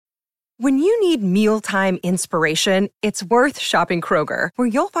When you need mealtime inspiration, it's worth shopping Kroger, where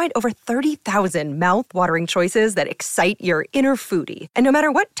you'll find over 30,000 mouth-watering choices that excite your inner foodie. And no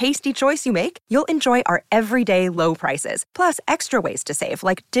matter what tasty choice you make, you'll enjoy our everyday low prices, plus extra ways to save,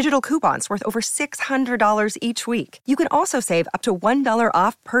 like digital coupons worth over $600 each week. You can also save up to $1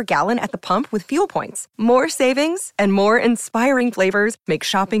 off per gallon at the pump with fuel points. More savings and more inspiring flavors make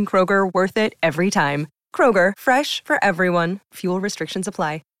shopping Kroger worth it every time. Kroger, fresh for everyone. Fuel restrictions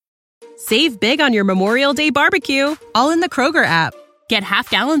apply. Save big on your Memorial Day barbecue, all in the Kroger app. Get half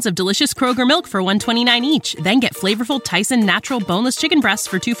gallons of delicious Kroger milk for $1.29 each. Then get flavorful Tyson natural boneless chicken breasts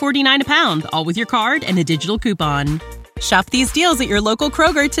for $2.49 a pound, all with your card and a digital coupon. Shop these deals at your local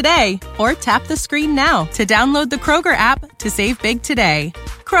Kroger today, or tap the screen now to download the Kroger app to save big today.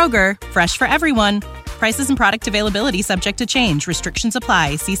 Kroger, fresh for everyone. Prices and product availability subject to change. Restrictions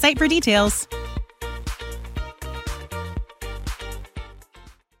apply. See site for details.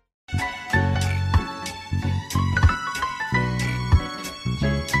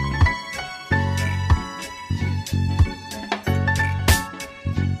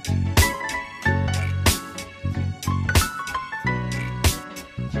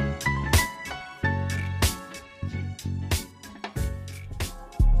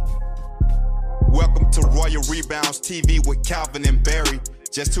 Rebounds TV with Calvin and Barry.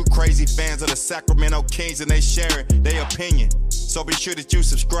 Just two crazy fans of the Sacramento Kings, and they sharing their opinion. So be sure that you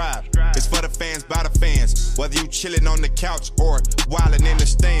subscribe. It's for the fans, by the fans. Whether you chilling on the couch or wildin' in the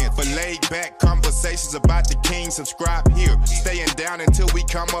stand. For laid back conversations about the Kings, subscribe here. Staying down until we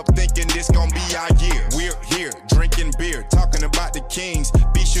come up thinking this gon' be our year. We're here, drinking beer, talking about the Kings.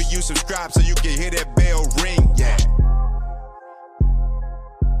 Be sure you subscribe so you can hear that bell ring, yeah.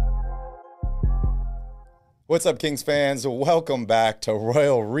 What's up, Kings fans? Welcome back to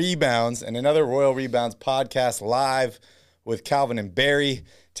Royal Rebounds and another Royal Rebounds podcast live with Calvin and Barry.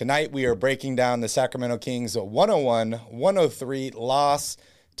 Tonight we are breaking down the Sacramento Kings 101-103 loss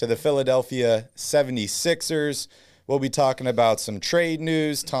to the Philadelphia 76ers. We'll be talking about some trade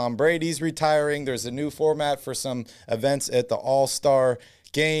news. Tom Brady's retiring. There's a new format for some events at the All-Star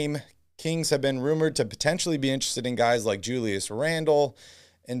game. Kings have been rumored to potentially be interested in guys like Julius Randle.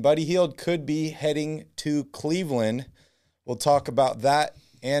 And Buddy Hield could be heading to Cleveland. We'll talk about that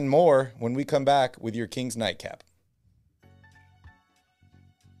and more when we come back with your Kings Nightcap.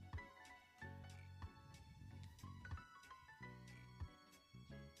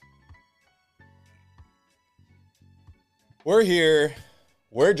 We're here,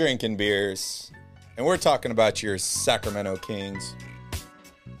 we're drinking beers, and we're talking about your Sacramento Kings.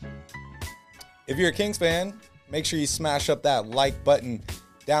 If you're a Kings fan, make sure you smash up that like button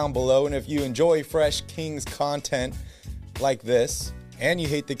down below. And if you enjoy fresh Kings content like this and you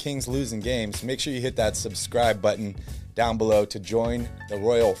hate the Kings losing games, make sure you hit that subscribe button down below to join the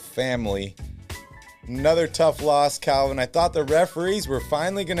Royal family. Another tough loss, Calvin. I thought the referees were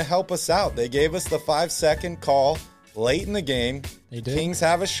finally going to help us out. They gave us the 5-second call late in the game. They did. Kings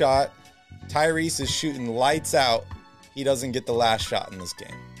have a shot. Tyrese is shooting lights out. He doesn't get the last shot in this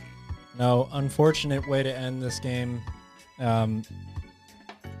game. No, unfortunate way to end this game. I'm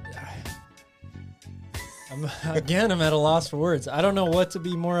at a loss for words. I don't know what to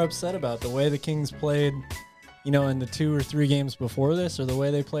be more upset about, the way the Kings played, in the 2 or 3 games before this, or the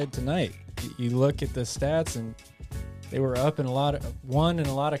way they played tonight. You look at the stats, and they were up in a lot of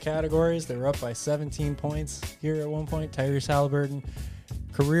categories. They were up by 17 points here at one point. Tyrese Halliburton,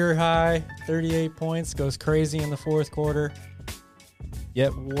 career high, 38 points, goes crazy in the fourth quarter.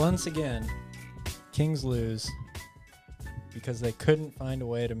 Yet once again, Kings lose because they couldn't find a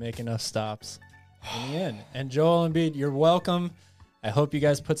way to make enough stops in the end. And Joel Embiid, you're welcome. I hope you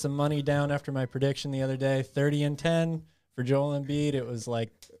guys put some money down after my prediction the other day. 30-10 for Joel Embiid. It was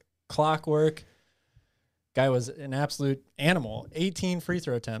like clockwork. Guy was an absolute animal. 18 free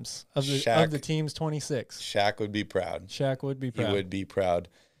throw attempts of the team's 26. Shaq would be proud. Shaq would be proud. He would be proud.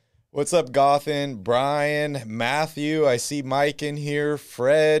 What's up, Gothan, Brian, Matthew? I see Mike in here.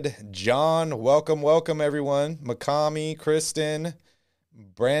 Fred, John, welcome, everyone. Makami, Kristen,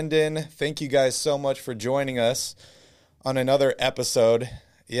 Brandon, thank you guys so much for joining us on another episode.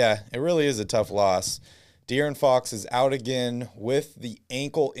 Yeah, it really is a tough loss. De'Aaron Fox is out again with the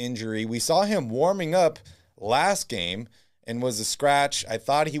ankle injury. We saw him warming up last game and was a scratch. I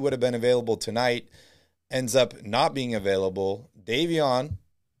thought he would have been available tonight. Ends up not being available. Davion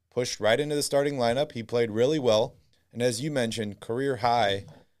pushed right into the starting lineup. He played really well. And as you mentioned, career high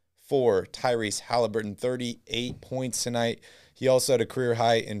for Tyrese Halliburton, 38 points tonight. He also had a career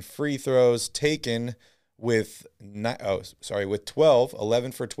high in free throws taken with 12,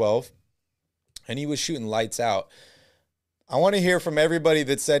 11 for 12. And he was shooting lights out. I want to hear from everybody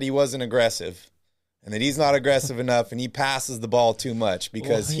that said he wasn't aggressive and that he's not aggressive enough and he passes the ball too much,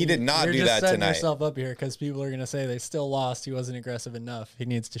 because he did not do that tonight. You're just setting yourself up here because people are going to say they still lost. He wasn't aggressive enough. He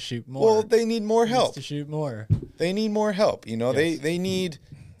needs to shoot more. Well, they need more help. He needs to shoot more. They need more help. You know, Yes. they need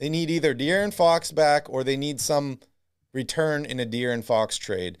either De'Aaron Fox back, or they need some return in a De'Aaron Fox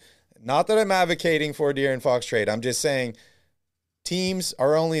trade. Not that I'm advocating for a De'Aaron Fox trade. I'm just saying teams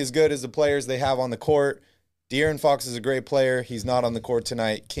are only as good as the players they have on the court. De'Aaron Fox is a great player. He's not on the court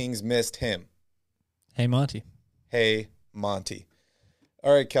tonight. Kings missed him. Hey, Monty. Hey, Monty.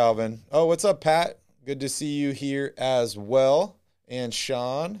 All right, Calvin. Oh, what's up, Pat? Good to see you here as well. And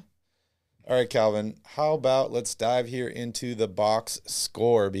Sean. All right, Calvin, how about let's dive here into the box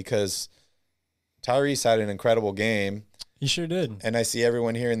score, because Tyrese had an incredible game. He sure did. And I see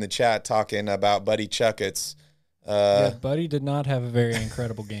everyone here in the chat talking about Buddy Chuckets. Yeah, Buddy did not have a very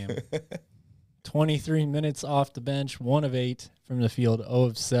incredible game. 23 minutes off the bench, 1 of 8 from the field, 0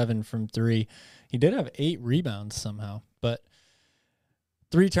 of 7 from 3. He did have 8 rebounds somehow, but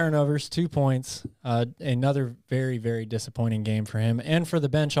 3 turnovers, 2 points. Another very, very disappointing game for him and for the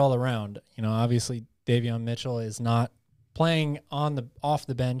bench all around. You know, obviously Davion Mitchell is not playing off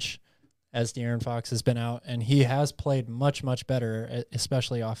the bench as De'Aaron Fox has been out, and he has played much, much better,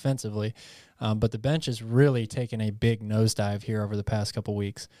 especially offensively. But the bench has really taken a big nosedive here over the past couple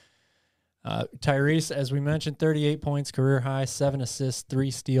weeks. Tyrese, as we mentioned, 38 points, career high, 7 assists,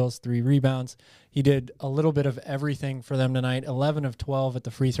 3 steals, 3 rebounds. He did a little bit of everything for them tonight, 11 of 12 at the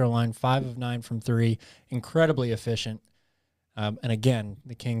free throw line, 5 of 9 from 3, incredibly efficient. And again,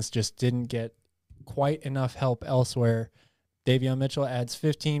 the Kings just didn't get quite enough help elsewhere. Davion Mitchell adds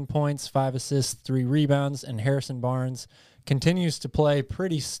 15 points, 5 assists, 3 rebounds, and Harrison Barnes continues to play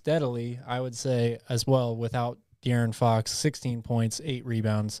pretty steadily, I would say, as well, without De'Aaron Fox, 16 points, 8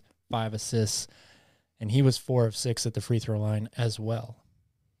 rebounds, 5 assists, and he was 4 of 6 at the free throw line as well.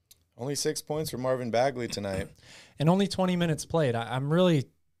 Only 6 points for Marvin Bagley tonight. And only 20 minutes played. I'm really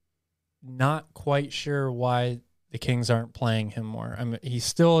not quite sure why the Kings aren't playing him more. I mean, he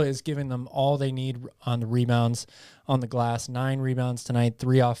still is giving them all they need on the rebounds, on the glass. 9 rebounds tonight,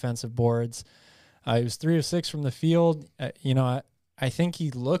 3 offensive boards. He was 3 of 6 from the field. I think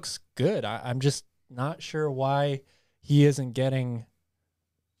he looks good. I'm just not sure why he isn't getting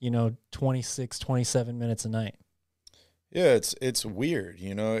 26, 27 minutes a night. Yeah, it's weird.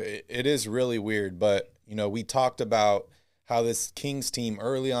 It is really weird. But, we talked about how this Kings team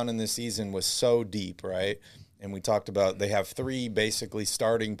early on in the season was so deep, right? And we talked about they have 3 basically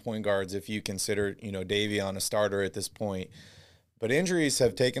starting point guards if you consider, Davion a starter at this point. But injuries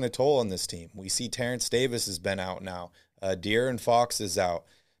have taken a toll on this team. We see Terrence Davis has been out now. De'Aaron Fox is out.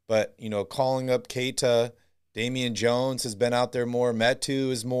 But, calling up Keita, Damian Jones has been out there more. Metu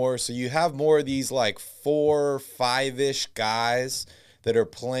is more. So you have more of these like 4, 5-ish guys that are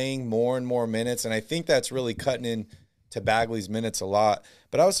playing more and more minutes. And I think that's really cutting in to Bagley's minutes a lot.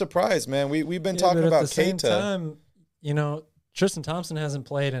 But I was surprised, man. We've been talking about Keita. At the same time, Tristan Thompson hasn't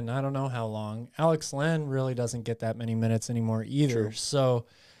played in I don't know how long. Alex Len really doesn't get that many minutes anymore either. True. So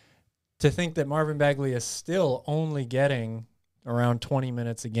to think that Marvin Bagley is still only getting around 20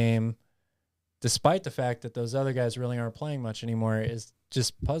 minutes a game, despite the fact that those other guys really aren't playing much anymore, is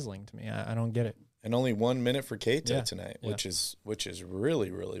just puzzling to me. I don't get it. And only 1 minute for Keita tonight, which is really,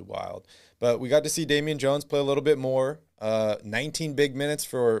 really wild. But we got to see Damian Jones play a little bit more. 19 big minutes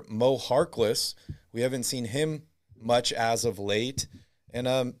for Mo Harkless. We haven't seen him much as of late. And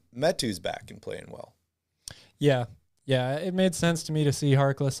Metu's back and playing well. Yeah, it made sense to me to see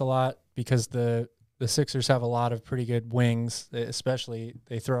Harkless a lot because the Sixers have a lot of pretty good wings, especially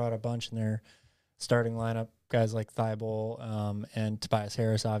they throw out a bunch in their starting lineup, guys like Thibault and Tobias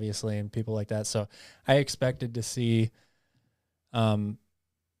Harris, obviously, and people like that. So I expected to see Mo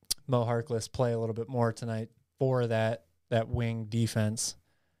Harkless play a little bit more tonight for that wing defense.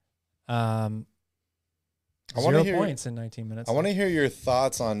 0 points in 19 minutes. I want to hear your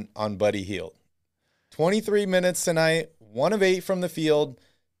thoughts on Buddy Hield. 23 minutes tonight, 1 of 8 from the field,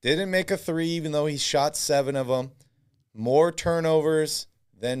 didn't make a 3 even though he shot 7 of them. More turnovers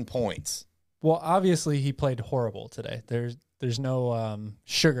than points. Well, obviously he played horrible today. There's no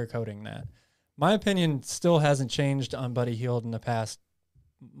sugarcoating that. My opinion still hasn't changed on Buddy Hield in the past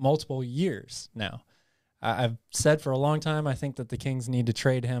multiple years now. I've said for a long time I think that the Kings need to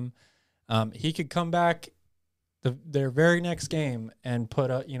trade him. He could come back their very next game and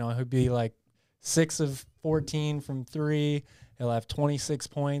put he'd be like 6 of 14 from 3. He'll have 26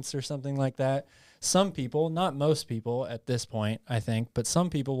 points or something like that. Some people, not most people at this point, I think, but some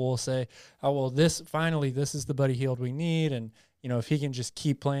people will say, oh, well, this is the Buddy Hield we need. And, if he can just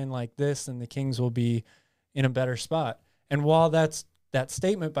keep playing like this, then the Kings will be in a better spot. And while that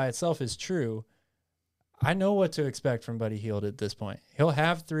statement by itself is true, I know what to expect from Buddy Hield at this point. He'll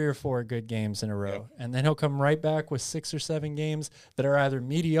have 3 or 4 good games in a row, and then he'll come right back with 6 or 7 games that are either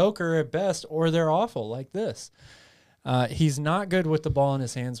mediocre at best or they're awful like this. He's not good with the ball in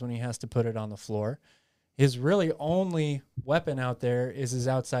his hands when he has to put it on the floor. His really only weapon out there is his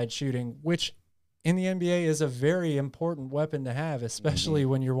outside shooting, which in the NBA is a very important weapon to have, especially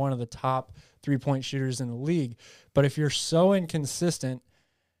when you're one of the top 3-point shooters in the league. But if you're so inconsistent,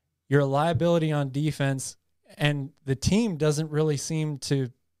 you're a liability on defense, and the team doesn't really seem to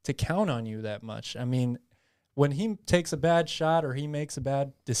count on you that much. I mean, when he takes a bad shot or he makes a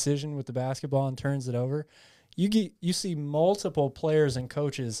bad decision with the basketball and turns it over, you see multiple players and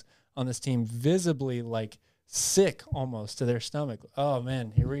coaches on this team visibly like sick almost to their stomach. Oh,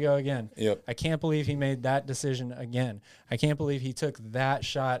 man, here we go again. Yep. I can't believe he made that decision again. I can't believe he took that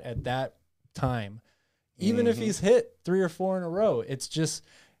shot at that time. Even if he's hit 3 or 4 in a row, it's just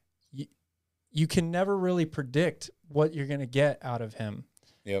you can never really predict what you're going to get out of him.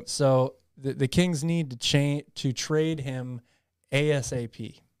 Yep. So the Kings need to trade him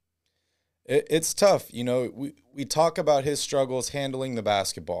ASAP. It's tough. You know, we talk about his struggles handling the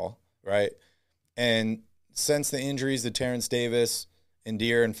basketball, right? And since the injuries to Terrence Davis and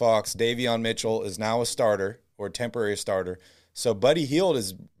De'Aaron Fox, Davion Mitchell is now a starter or temporary starter. So Buddy Hield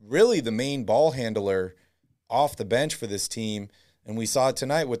is really the main ball handler off the bench for this team. And we saw it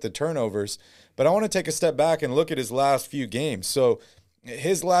tonight with the turnovers. But I want to take a step back and look at his last few games. So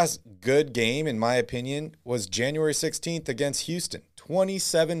his last good game, in my opinion, was January 16th against Houston.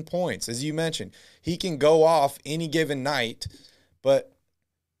 27 points, as you mentioned. He can go off any given night. But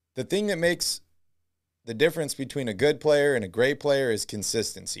the thing that makes the difference between a good player and a great player is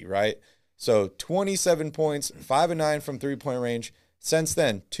consistency, right? So 27 points, 5 of 9 from three-point range. Since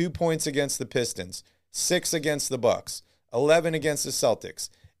then, 2 points against the Pistons, 6 against the Bucks, 11 against the Celtics,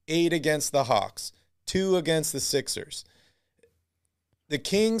 8 against the Hawks, 2 against the Sixers. The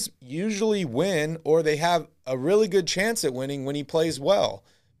Kings usually win, or they have a really good chance at winning when he plays well.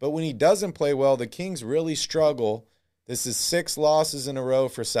 But when he doesn't play well, the Kings really struggle. This is 6 losses in a row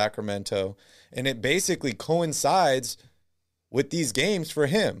for Sacramento, and it basically coincides with these games for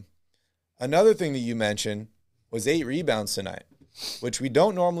him. Another thing that you mentioned was 8 rebounds tonight, which we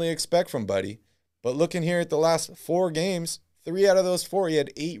don't normally expect from Buddy. But looking here at the last 4 games, 3 out of those 4, he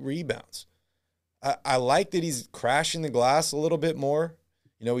had 8 rebounds. I like that he's crashing the glass a little bit more.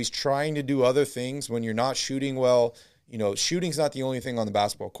 You know, he's trying to do other things when you're not shooting well. You know, shooting's not the only thing on the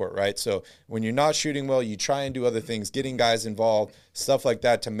basketball court, right? So when you're not shooting well, you try and do other things, getting guys involved, stuff like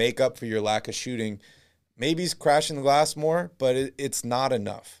that to make up for your lack of shooting. Maybe he's crashing the glass more, but it's not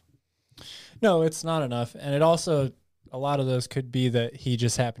enough. No, it's not enough. And it also, a lot of those could be that he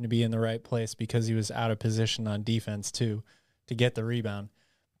just happened to be in the right place because he was out of position on defense too, to get the rebound.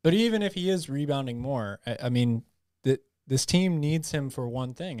 But even if he is rebounding more, I mean, this team needs him for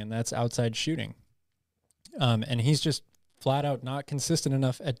one thing, and that's outside shooting. And he's just flat out not consistent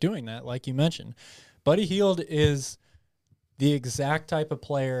enough at doing that, like you mentioned. Buddy Hield is the exact type of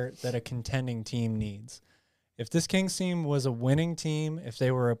player that a contending team needs. If this Kings team was a winning team, if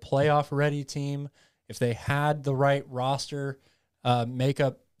they were a playoff-ready team, if they had the right roster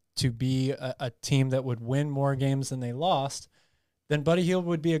makeup to be a team that would win more games than they lost, then Buddy Hield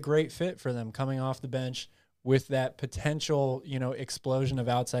would be a great fit for them coming off the bench with that potential, explosion of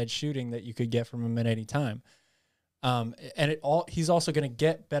outside shooting that you could get from him at any time. And he's also going to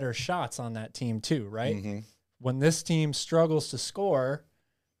get better shots on that team too, right? Mm-hmm. When this team struggles to score,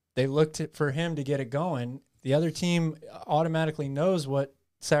 they look for him to get it going. The other team automatically knows what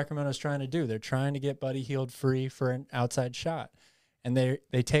Sacramento's trying to do. They're trying to get Buddy Hield free for an outside shot, and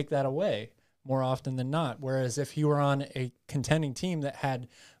they take that away more often than not. Whereas if you were on a contending team that had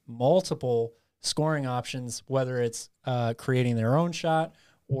multiple scoring options, whether it's creating their own shot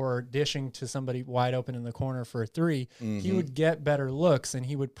or dishing to somebody wide open in the corner for a 3, he would get better looks, and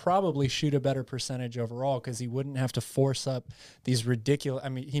he would probably shoot a better percentage overall because he wouldn't have to force up these ridiculous – I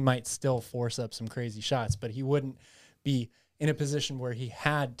mean, he might still force up some crazy shots, but he wouldn't be in a position where he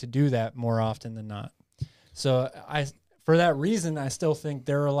had to do that more often than not. So for that reason, I still think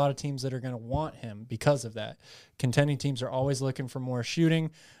there are a lot of teams that are going to want him because of that. Contending teams are always looking for more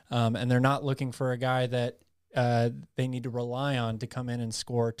shooting, and they're not looking for a guy that they need to rely on to come in and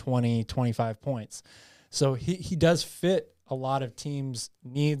score 20, 25 points. So he does fit a lot of teams'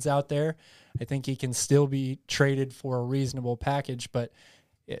 needs out there. I think he can still be traded for a reasonable package, but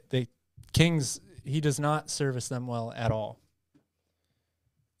the Kings, he does not service them well at all.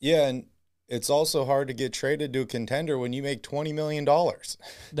 Yeah, and it's also hard to get traded to a contender when you make $20 million.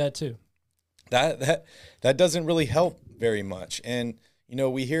 That too. That doesn't really help very much. And, you know,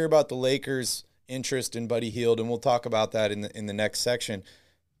 we hear about the Lakers' interest in Buddy Hield, and we'll talk about that in the next section.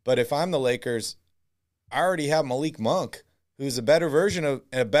 But if I'm the Lakers, I already have Malik Monk, who's a better version of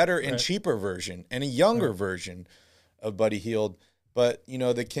a better and cheaper version and a younger version of Buddy Hield. But, you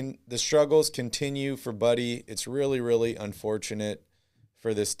know, the struggles continue for Buddy. It's really, really unfortunate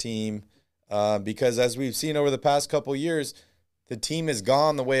for this team because as we've seen over the past couple years, the team has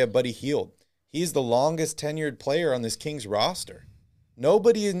gone the way of Buddy Hield. He's the longest tenured player on this Kings roster.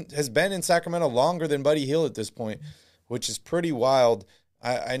 Nobody has been in Sacramento longer than Buddy Hield at this point, which is pretty wild.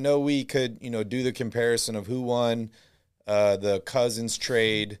 I know we could, you know, do the comparison of who won the Cousins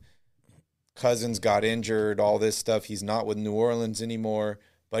trade. Cousins got injured, all this stuff. He's not with New Orleans anymore.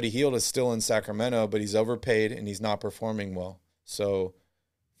 Buddy Hield is still in Sacramento, but he's overpaid and he's not performing well. So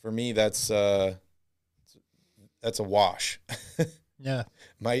for me, that's a wash. Yeah.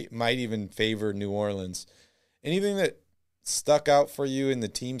 Might even favor New Orleans. Anything that stuck out for you in the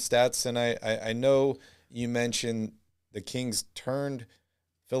team stats? And I know you mentioned the Kings turned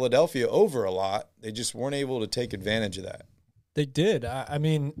Philadelphia over a lot. They just weren't able to take advantage of that. They did. I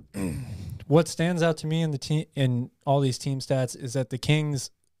mean, what stands out to me in all these team stats is that the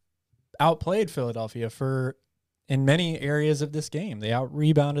Kings outplayed Philadelphia in many areas of this game. They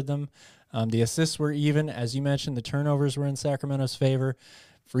out-rebounded them. The assists were even. As you mentioned, the turnovers were in Sacramento's favor.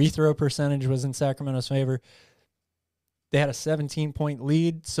 Free throw percentage was in Sacramento's favor. They had a 17-point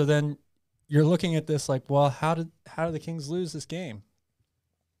lead. So then you're looking at this like, well, how did the Kings lose this game?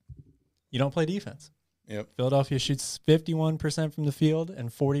 You don't play defense. Yep. Philadelphia shoots 51% from the field and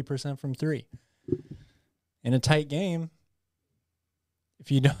 40% from three. In a tight game, if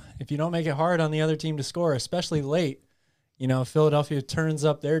you don't make it hard on the other team to score, especially late, you know, Philadelphia turns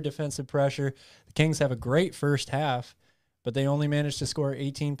up their defensive pressure. The Kings have a great first half, but they only managed to score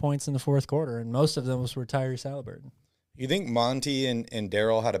 18 points in the fourth quarter, and most of them were Tyrese Halliburton. You think Monty and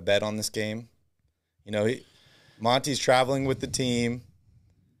Daryl had a bet on this game? You know, Monty's traveling with the team.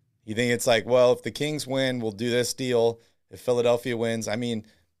 You think it's like, well, if the Kings win, we'll do this deal. If Philadelphia wins, I mean,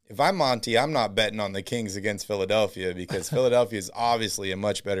 if I'm Monty, I'm not betting on the Kings against Philadelphia because Philadelphia is obviously a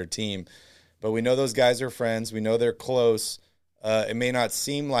much better team. But we know those guys are friends. We know they're close. It may not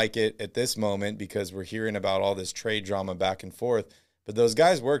seem like it at this moment because we're hearing about all this trade drama back and forth. But those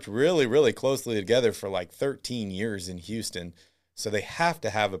guys worked really, really closely together for like 13 years in Houston. So they have to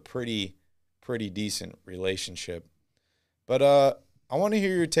have a pretty decent relationship. But I want to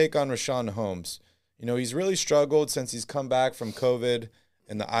hear your take on Richaun Holmes. You know, he's really struggled since he's come back from COVID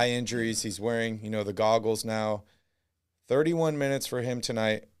and the eye injuries. He's wearing, you know, the goggles now. 31 minutes for him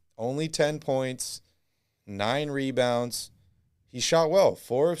tonight. Only 10 points, 9 rebounds. He shot well,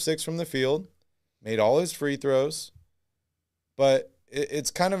 4 of 6 from the field, made all his free throws. But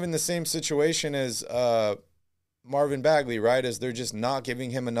it's kind of in the same situation as Marvin Bagley, right? As they're just not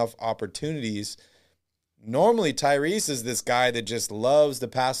giving him enough opportunities. Normally, Tyrese is this guy that just loves to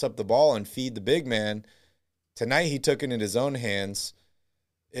pass up the ball and feed the big man. Tonight, he took it in his own hands.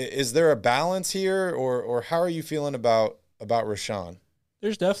 Is there a balance here, or how are you feeling about Richaun?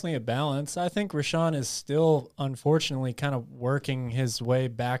 There's definitely a balance. I think Richaun is still, unfortunately, kind of working his way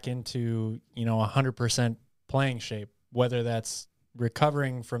back into, you know, 100% playing shape, whether that's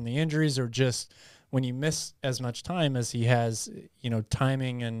recovering from the injuries or just when you miss as much time as he has, you know,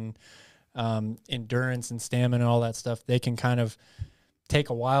 timing and endurance and stamina and all that stuff, they can kind of take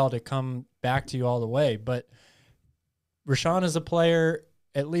a while to come back to you all the way. But Richaun is a player,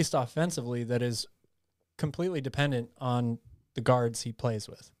 at least offensively, that is completely dependent on the guards he plays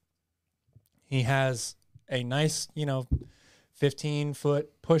with. He has a nice,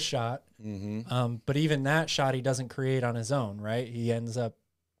 15-foot push shot, but even that shot he doesn't create on his own, right? He ends up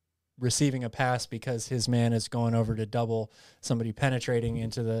receiving a pass because his man is going over to double somebody penetrating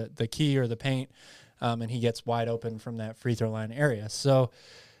into the key or the paint, and he gets wide open from that free throw line area. So,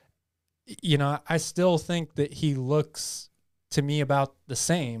 I still think that he looks to me about the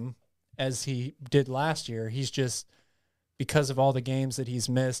same as he did last year. He's just, because of all the games that he's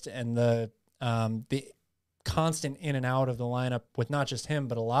missed and the constant in and out of the lineup with not just him,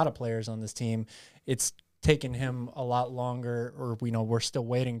 but a lot of players on this team, it's taken him a lot longer, or we're still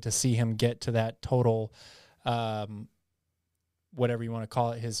waiting to see him get to that total, whatever you want to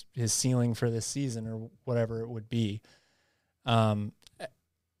call it, his ceiling for this season or whatever it would be. I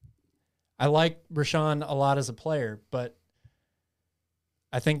like Richaun a lot as a player, but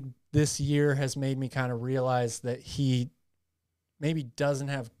I think this year has made me kind of realize that he maybe doesn't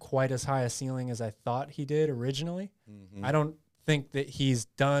have quite as high a ceiling as I thought he did originally. Mm-hmm. I don't think that he's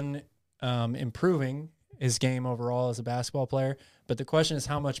done improving his game overall as a basketball player, but the question is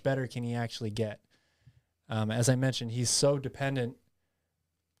how much better can he actually get? As I mentioned, he's so dependent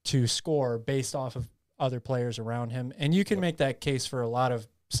to score based off of other players around him. And you can make that case for a lot of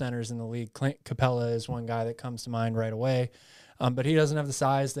centers in the league. Clint Capella is one guy that comes to mind right away. But he doesn't have the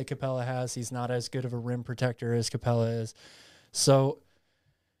size that Capella has. He's not as good of a rim protector as Capella is. So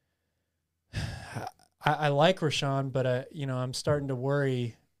I like Rashawn, but I'm starting to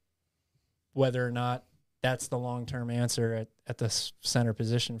worry whether or not that's the long-term answer at the center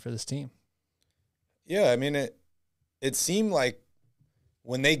position for this team. Yeah, I mean, it seemed like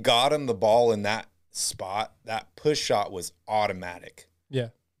when they got him the ball in that spot, that push shot was automatic. Yeah.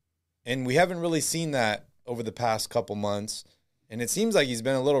 And we haven't really seen that over the past couple months. And it seems like he's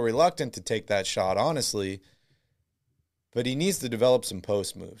been a little reluctant to take that shot, honestly. But he needs to develop some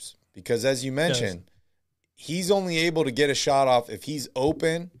post moves. Because as you mentioned, he's only able to get a shot off if he's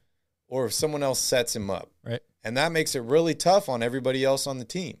open or if someone else sets him up. Right. And that makes it really tough on everybody else on the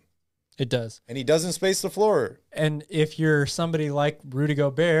team. It does. And he doesn't space the floor. And if you're somebody like Rudy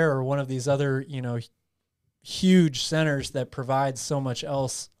Gobert or one of these other, huge centers that provide so much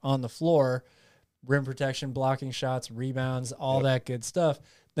else on the floor, rim protection, blocking shots, rebounds, all that good stuff,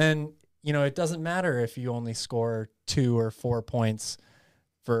 then, it doesn't matter if you only score 2 or 4 points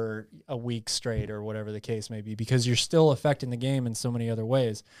for a week straight or whatever the case may be, because you're still affecting the game in so many other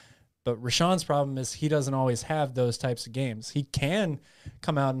ways. But Rashawn's problem is he doesn't always have those types of games. He can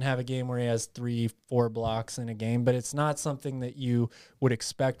come out and have a game where he has 3-4 blocks in a game, but it's not something that you would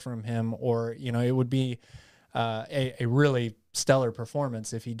expect from him, or, it would be a really stellar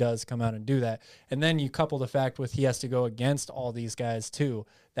performance if he does come out and do that. And then you couple the fact with he has to go against all these guys too.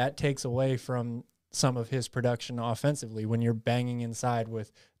 That takes away from some of his production offensively when you're banging inside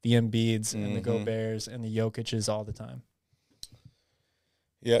with the Embiids and the Goberts and the Jokic's all the time.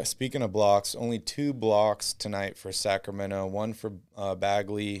 Yeah, speaking of blocks, only 2 blocks tonight for Sacramento. 1 for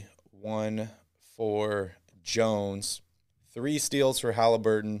Bagley, 1 for Jones, 3 steals for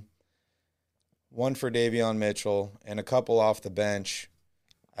Halliburton, 1 for Davion Mitchell, and a couple off the bench.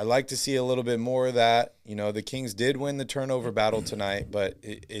 I'd like to see a little bit more of that. The Kings did win the turnover battle tonight, but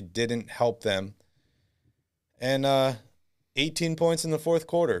it didn't help them. And 18 points in the fourth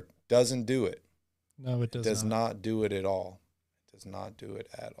quarter doesn't do it. No, it does not do it at all. Does not do it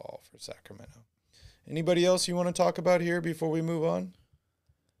at all for Sacramento. Anybody else you want to talk about here before we move on?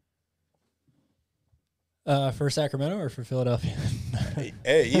 For Sacramento or for Philadelphia?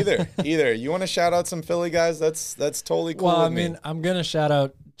 Hey, either. You want to shout out some Philly guys? That's totally cool. Well, me. I'm gonna shout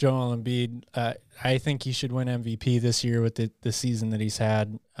out Joel Embiid. I think he should win MVP this year with the season that he's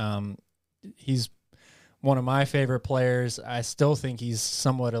had. He's one of my favorite players. I still think he's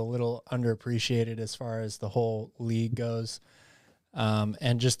somewhat a little underappreciated as far as the whole league goes.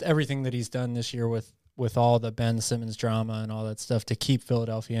 And just everything that he's done this year with all the Ben Simmons drama and all that stuff to keep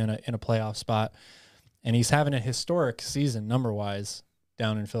Philadelphia in a playoff spot. And he's having a historic season number-wise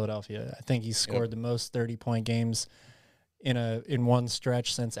down in Philadelphia. I think he's scored the most 30-point games in one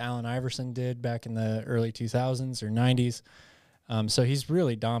stretch since Allen Iverson did back in the early 2000s or 90s. So he's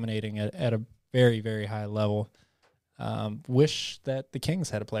really dominating at a very, very high level. Wish that the Kings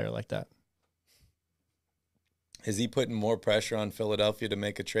had a player like that. Is he putting more pressure on Philadelphia to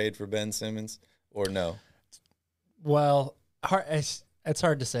make a trade for Ben Simmons or no? Well, it's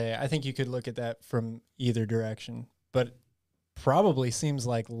hard to say. I think you could look at that from either direction, but probably seems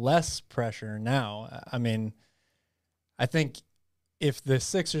like less pressure now. I mean, I think if the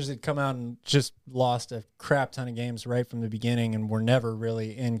Sixers had come out and just lost a crap ton of games right from the beginning and were never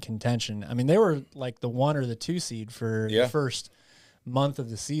really in contention, I mean, they were like the 1 or the 2 seed for the first month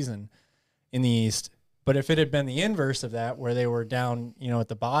of the season in the East. But if it had been the inverse of that, where they were down, at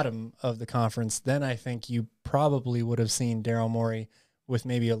the bottom of the conference, then I think you probably would have seen Daryl Morey with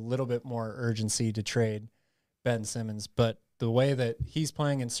maybe a little bit more urgency to trade Ben Simmons. But the way that he's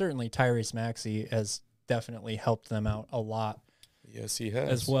playing, and certainly Tyrese Maxey has definitely helped them out a lot. Yes, he has.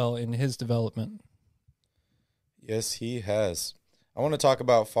 As well in his development. Yes, he has. I want to talk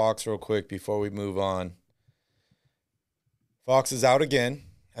about Fox real quick before we move on. Fox is out again.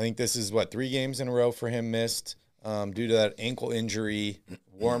 I think this is, 3 games in a row for him missed due to that ankle injury,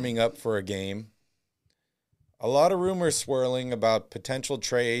 warming up for a game. A lot of rumors swirling about potential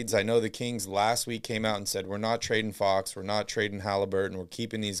trades. I know the Kings last week came out and said, we're not trading Fox, we're not trading Halliburton, we're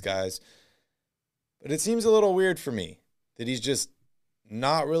keeping these guys. But it seems a little weird for me that he's just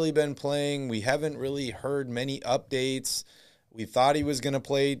not really been playing. We haven't really heard many updates. We thought he was going to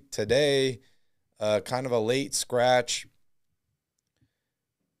play today, kind of a late scratch.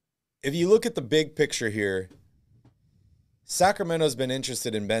 If you look at the big picture here, Sacramento's been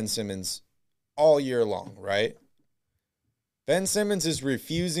interested in Ben Simmons all year long, right? Ben Simmons is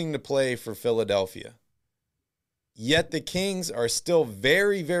refusing to play for Philadelphia. yet the Kings are still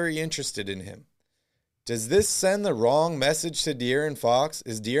very, very interested in him. Does this send the wrong message to De'Aaron Fox?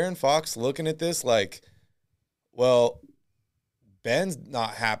 Is De'Aaron Fox looking at this like, well, Ben's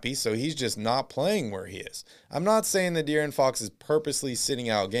not happy, so he's just not playing where he is? I'm not saying that De'Aaron Fox is purposely sitting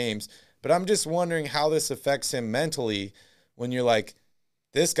out games, but I'm just wondering how this affects him mentally when you're like,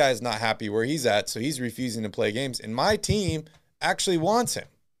 this guy's not happy where he's at, so he's refusing to play games, and my team actually wants him.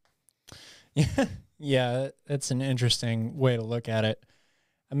 Yeah, that's an interesting way to look at it.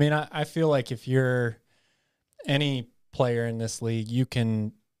 I mean, I feel like if you're any player in this league, you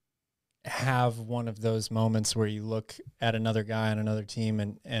can have one of those moments where you look at another guy on another team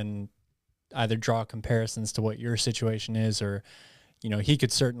and either draw comparisons to what your situation is, or, he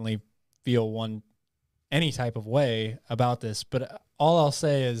could certainly feel any type of way about this. But all I'll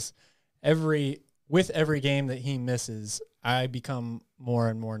say is with every game that he misses, I become more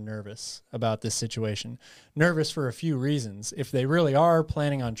and more nervous about this situation. Nervous for a few reasons. If they really are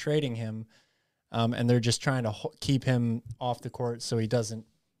planning on trading him, and they're just trying to keep him off the court so he doesn't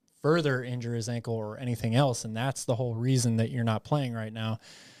further injure his ankle or anything else, and that's the whole reason that you're not playing right now,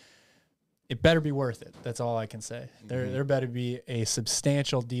 it better be worth it. That's all I can say. There better be a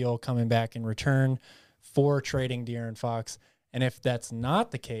substantial deal coming back in return for trading De'Aaron Fox. And if that's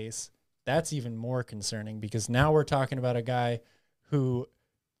not the case, that's even more concerning, because now we're talking about a guy who,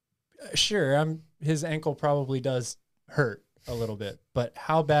 sure, his ankle probably does hurt a little bit, but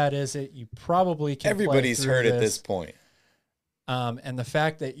how bad is it? You probably can. Everybody's hurt at this point. And the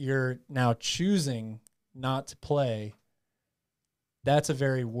fact that you're now choosing not to play, that's a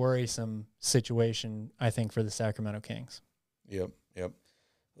very worrisome situation, I think, for the Sacramento Kings. Yep.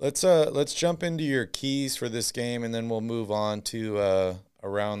 Let's jump into your keys for this game, and then we'll move on to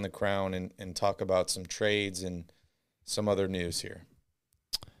Around the Crown and talk about some trades and some other news here.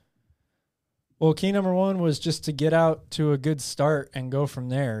 Well, key number one was just to get out to a good start and go from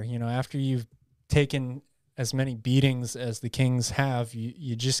there. After you've taken as many beatings as the Kings have,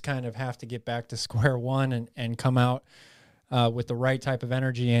 you just kind of have to get back to square one and come out with the right type of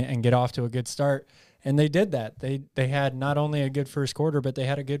energy and get off to a good start. And they did that. They had not only a good first quarter, but they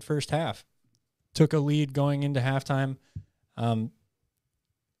had a good first half. Took a lead going into halftime.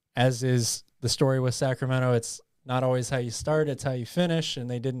 As is the story with Sacramento, it's not always how you start, it's how you finish, and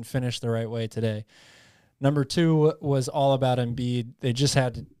they didn't finish the right way today. Number two was all about Embiid. They just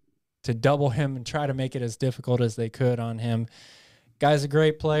had to double him and try to make it as difficult as they could on him. Guy's a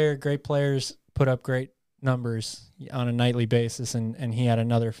great player. Great players put up great numbers on a nightly basis, and he had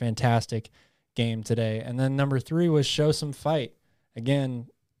another fantastic game today. And then number three was show some fight. Again,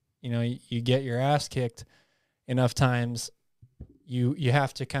 you get your ass kicked enough times, you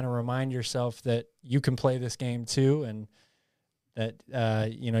have to kind of remind yourself that you can play this game too, and that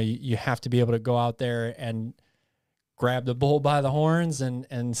you have to be able to go out there and grab the bull by the horns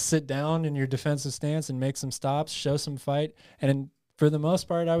and sit down in your defensive stance and make some stops, show some fight. And for the most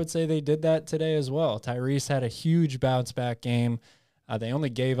part, I would say they did that today as well. Tyrese had a huge bounce back game. They only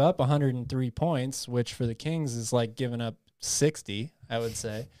gave up 103 points, which for the Kings is like giving up 60, I would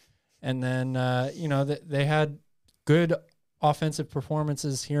say. And then, they had good offensive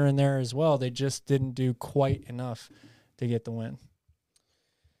performances here and there as well. They just didn't do quite enough to get the win.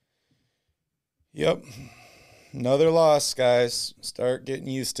 Yep. Another loss, guys. Start getting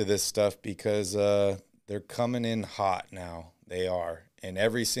used to this stuff, because they're coming in hot now. They are. And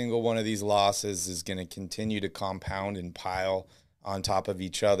every single one of these losses is going to continue to compound and pile on top of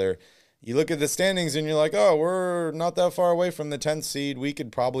each other. You look at the standings and you're like, oh, we're not that far away from the 10th seed. We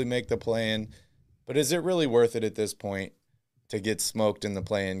could probably make the play-in. But is it really worth it at this point to get smoked in the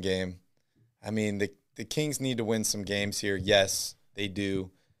play-in game? I mean, the Kings need to win some games here. Yes, they do.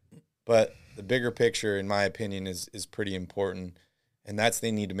 But the bigger picture, in my opinion, is pretty important. And that's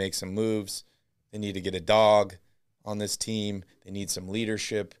they need to make some moves. They need to get a dog on this team. They need some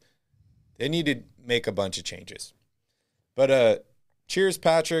leadership. They need to make a bunch of changes. But cheers,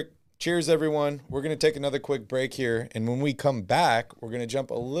 Patrick. Cheers, everyone. We're going to take another quick break here. And when we come back, we're going to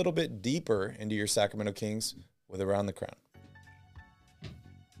jump a little bit deeper into your Sacramento Kings with Around the Crown.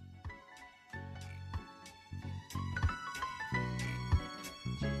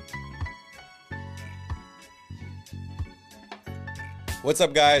 What's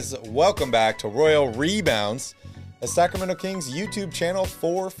up, guys? Welcome back to Royal Rebounds, a Sacramento Kings YouTube channel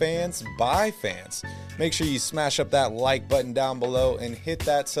for fans by fans. Make sure you smash up that like button down below and hit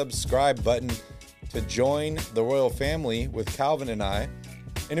that subscribe button to join the Royal family with Calvin and I.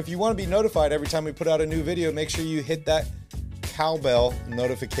 And if you want to be notified every time we put out a new video, make sure you hit that cowbell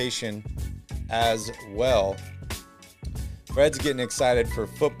notification as well. Fred's getting excited for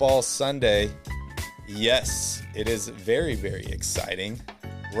football Sunday. Yes, it is very, very exciting.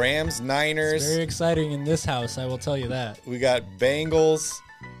 Rams, Niners. It's very exciting in this house, I will tell you that. We got Bengals.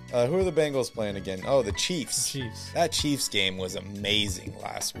 Who are the Bengals playing again? Oh, the Chiefs. That Chiefs game was amazing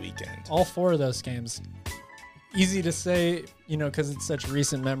last weekend. All 4 of those games. Easy to say, because it's such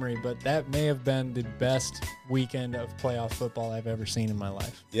recent memory, but that may have been the best weekend of playoff football I've ever seen in my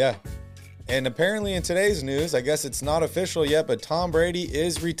life. Yeah. And apparently in today's news, I guess it's not official yet, but Tom Brady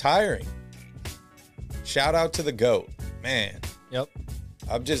is retiring. Shout out to the GOAT. Man. Yep.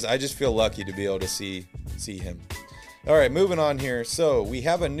 I just feel lucky to be able to see him. All right, moving on here. So we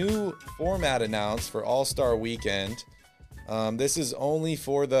have a new format announced for All-Star Weekend. This is only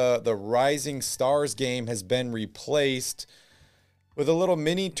for the Rising Stars game has been replaced with a little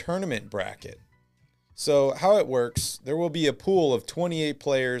mini tournament bracket. So how it works, there will be a pool of 28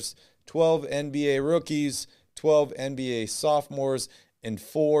 players, 12 NBA rookies, 12 NBA sophomores, and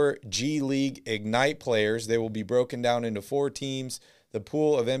 4 G League Ignite players. They will be broken down into 4 teams. The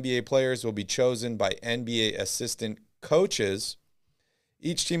pool of NBA players will be chosen by NBA assistant coaches.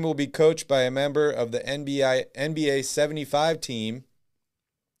 Each team will be coached by a member of the NBA 75 team.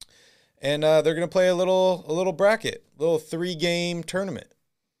 And they're going to play a little bracket, a little 3-game tournament.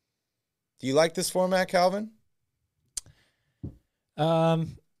 Do you like this format, Calvin? No,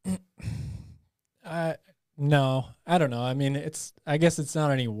 I don't know. I mean, I guess it's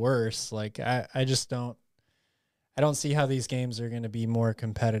not any worse. Like, I just don't see how these games are going to be more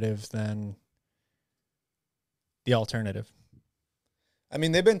competitive than the alternative. I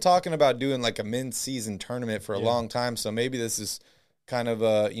mean, they've been talking about doing like a mid-season tournament for a long time, so maybe this is kind of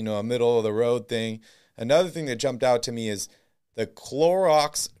a middle-of-the-road thing. Another thing that jumped out to me is the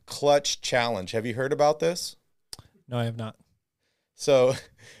Clorox Clutch Challenge. Have you heard about this? No, I have not. So,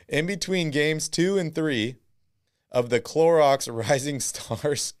 in between games 2 and 3 of the Clorox Rising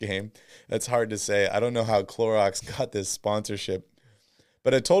Stars game, that's hard to say. I don't know how Clorox got this sponsorship.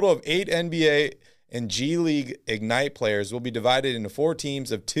 But a total of 8 NBA and G League Ignite players will be divided into 4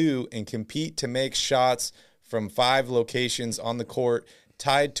 teams of 2 and compete to make shots from 5 locations on the court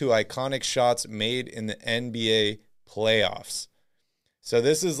tied to iconic shots made in the NBA playoffs. So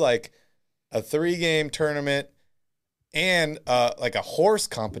this is like a 3-game tournament and like a horse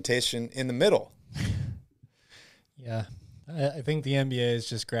competition in the middle. Yeah, I think the NBA is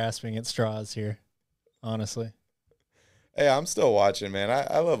just grasping at straws here, honestly. Hey, I'm still watching, man.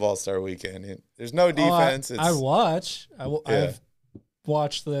 I love All-Star Weekend. There's no defense. I've watched the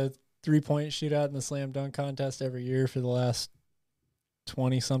 3-point shootout and the slam dunk contest every year for the last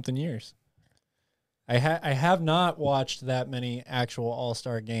 20-something years. I have not watched that many actual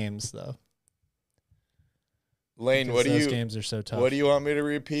All-Star games, though. Lane, those games are so tough. What do you want me to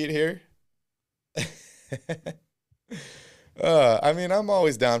repeat here? I mean, I'm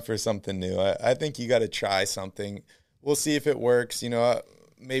always down for something new. I think you got to try something. We'll see if it works.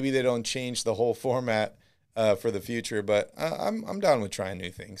 Maybe they don't change the whole format for the future, but I'm down with trying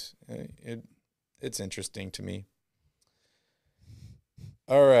new things. It's interesting to me.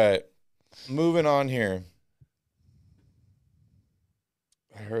 All right, moving on here.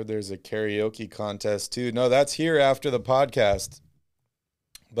 I heard there's a karaoke contest too. No, that's here after the podcast.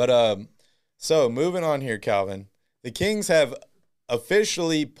 But so moving on here, Calvin. The Kings have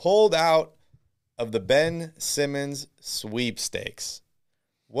officially pulled out of the Ben Simmons sweepstakes.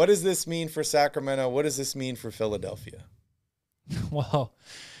 What does this mean for Sacramento? What does this mean for Philadelphia? Well,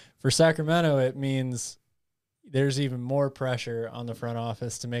 for Sacramento, it means there's even more pressure on the front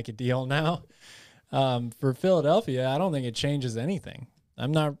office to make a deal now. For Philadelphia, I don't think it changes anything.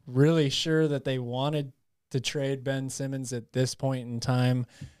 I'm not really sure that they wanted to trade Ben Simmons at this point in time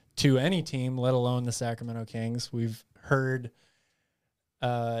to any team, let alone the Sacramento Kings. We've heard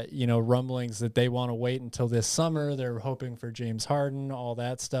rumblings that they want to wait until this summer. They're hoping for James Harden, all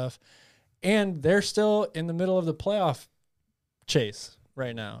that stuff. And they're still in the middle of the playoff chase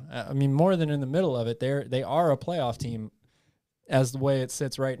right now. I mean, more than in the middle of it, they are a playoff team as the way it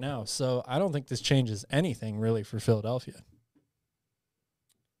sits right now. So I don't think this changes anything really for Philadelphia.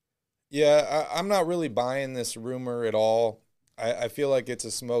 Yeah, I'm not really buying this rumor at all. I feel like it's a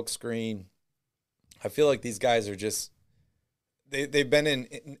smokescreen. I feel like these guys are just they've been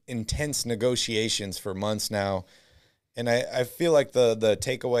in intense negotiations for months now, and I feel like the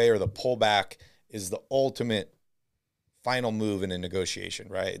takeaway or the pullback is the ultimate final move in a negotiation,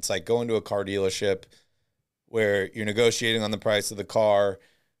 right? It's like going to a car dealership where you're negotiating on the price of the car,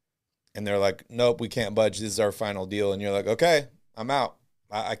 and they're like, nope, we can't budge. This is our final deal. And you're like, okay, I'm out.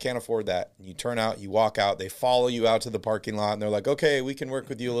 I can't afford that. And you turn out, you walk out, they follow you out to the parking lot, and they're like, okay, we can work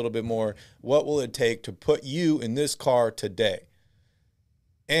with you a little bit more. What will it take to put you in this car today?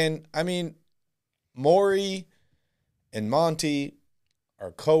 And, I mean, Maury and Monty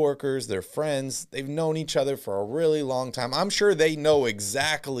are coworkers, they're friends. They've known each other for a really long time. I'm sure they know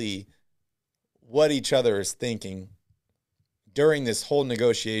exactly what each other is thinking during this whole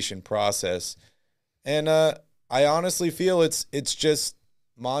negotiation process. And I honestly feel it's just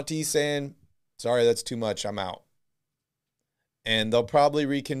Monty saying, sorry, that's too much, I'm out. And they'll probably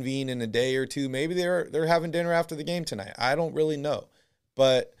reconvene in a day or two. Maybe they're having dinner after the game tonight. I don't really know.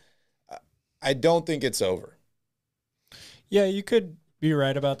 But I don't think it's over. Yeah, you could be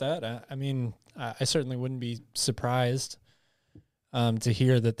right about that. I mean, I certainly wouldn't be surprised to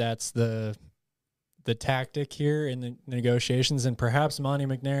hear that that's the tactic here in the negotiations. And perhaps Monty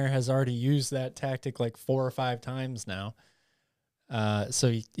McNair has already used that tactic like 4 or 5 times now.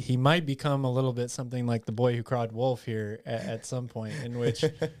 So he might become a little bit something like the boy who cried wolf here at some point, in which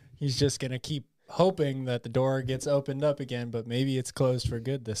he's just going to keep hoping that the door gets opened up again, but maybe it's closed for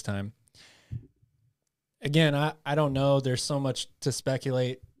good this time. Again, I don't know. There's so much to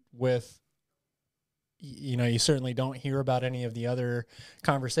speculate with. You certainly don't hear about any of the other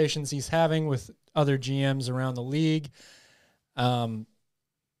conversations he's having with other GMs around the league. But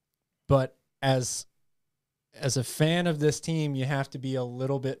as a fan of this team, you have to be a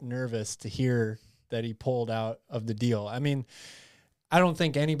little bit nervous to hear that he pulled out of the deal. I mean, I don't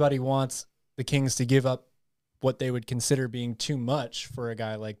think anybody wants the Kings to give up what they would consider being too much for a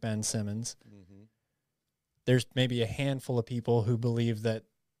guy like Ben Simmons. Mm-hmm. There's maybe a handful of people who believe that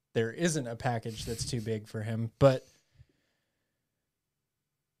there isn't a package that's too big for him, but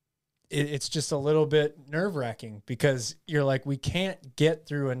it's just a little bit nerve-wracking because you're like, we can't get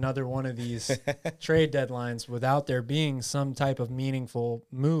through another one of these trade deadlines without there being some type of meaningful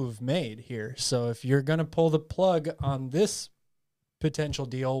move made here. So if you're going to pull the plug on this potential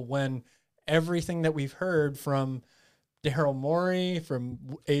deal when everything that we've heard from Daryl Morey, from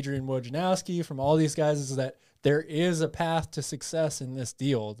Adrian Wojnarowski, from all these guys is that there is a path to success in this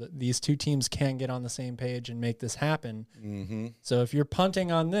deal. These two teams can get on the same page and make this happen. Mm-hmm. So if you're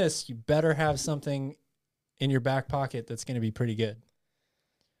punting on this, you better have something in your back pocket that's going to be pretty good.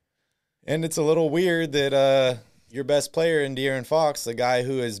 And it's a little weird that your best player in De'Aaron Fox, the guy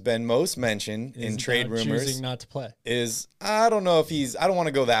who has been most mentioned in trade rumors, choosing not to play, is, I don't know if I don't want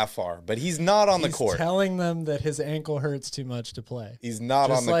to go that far, but he's not on the court. He's telling them that his ankle hurts too much to play. He's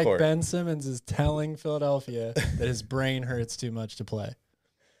not on the court. Just like Ben Simmons is telling Philadelphia that his brain hurts too much to play.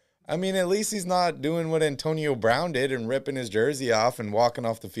 I mean, at least he's not doing what Antonio Brown did and ripping his jersey off and walking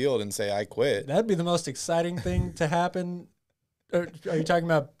off the field and say, I quit. That'd be the most exciting thing to happen. Are you talking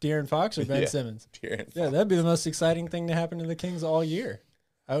about De'Aaron Fox or Ben Simmons? De'Aaron Fox. Yeah, that'd be the most exciting thing to happen to the Kings all year.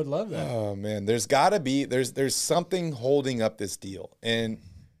 I would love that. Oh, man. There's got to be – there's something holding up this deal. And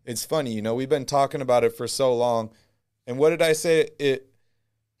it's funny, we've been talking about it for so long. And what did I say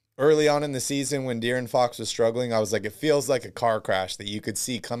early on in the season when De'Aaron Fox was struggling? I was like, it feels like a car crash that you could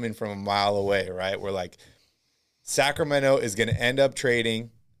see coming from a mile away, right? We're like, Sacramento is going to end up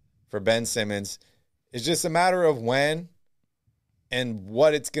trading for Ben Simmons. It's just a matter of when and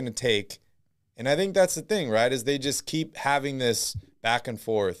what it's going to take. And I think that's the thing, right, is they just keep having this back and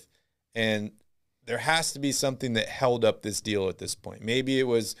forth. And there has to be something that held up this deal at this point. Maybe it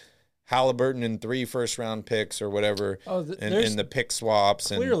was Halliburton and 3 first-round picks or whatever, and the pick swaps.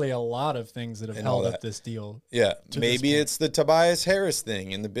 Clearly a lot of things that have held up this deal. Yeah, maybe it's the Tobias Harris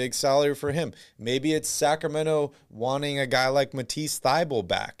thing and the big salary for him. Maybe it's Sacramento wanting a guy like Matisse Thybulle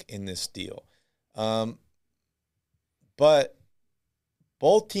back in this deal. But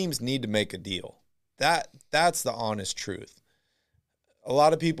both teams need to make a deal. That's the honest truth. A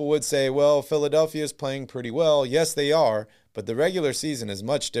lot of people would say, well, Philadelphia is playing pretty well. Yes, they are, but the regular season is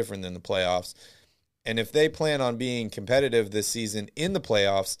much different than the playoffs. And if they plan on being competitive this season in the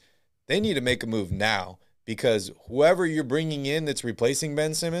playoffs, they need to make a move now because whoever you're bringing in that's replacing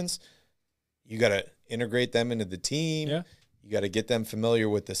Ben Simmons, you got to integrate them into the team. Yeah. You got to get them familiar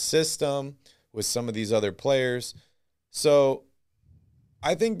with the system, with some of these other players. So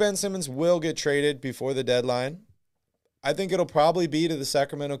I think Ben Simmons will get traded before the deadline. I think it'll probably be to the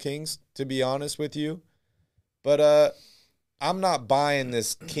Sacramento Kings, to be honest with you. But I'm not buying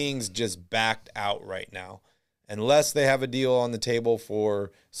this Kings just backed out right now. Unless they have a deal on the table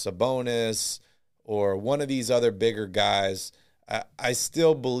for Sabonis or one of these other bigger guys, I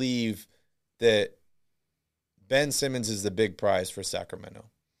still believe that Ben Simmons is the big prize for Sacramento.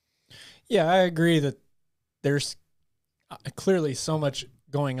 Yeah, I agree that there's clearly so much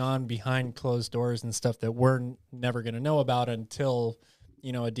going on behind closed doors and stuff that we're never going to know about until,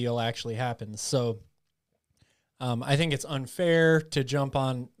 a deal actually happens. So I think it's unfair to jump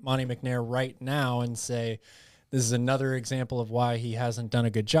on Monty McNair right now and say this is another example of why he hasn't done a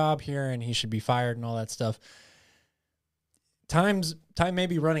good job here and he should be fired and all that stuff. Time may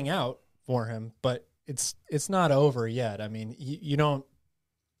be running out for him, but it's not over yet. I mean, you don't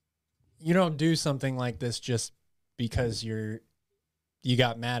do something like this just because you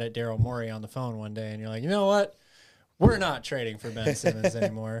got mad at Daryl Morey on the phone one day and you're like, you know what? We're not trading for Ben Simmons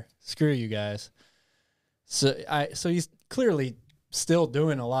anymore. Screw you guys. So he's clearly still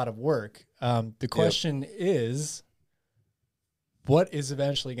doing a lot of work. The question is, what is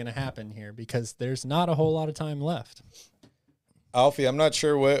eventually going to happen here? Because there's not a whole lot of time left. Alfie, I'm not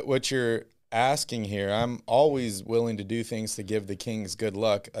sure what you're asking here. I'm always willing to do things to give the Kings good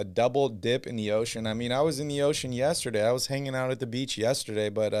luck. A double dip in the ocean. I mean, I was in the ocean yesterday. I was hanging out at the beach yesterday,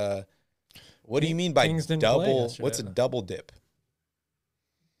 but what do you mean by double? What's a double dip?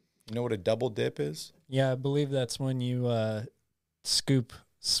 You know what a double dip is? Yeah, I believe that's when you scoop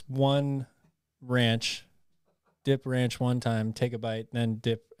one ranch, dip ranch one time, take a bite, then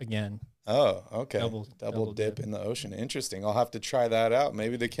dip again. Oh, okay. Double dip in the ocean. Interesting. I'll have to try that out.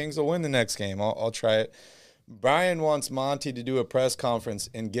 Maybe the Kings will win the next game. I'll try it. Brian wants Monty to do a press conference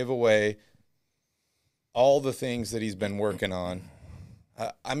and give away all the things that he's been working on.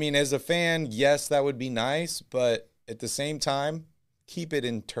 I mean, as a fan, yes, that would be nice, but at the same time, keep it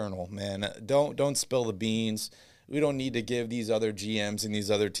internal, man. Don't spill the beans. We don't need to give these other GMs and these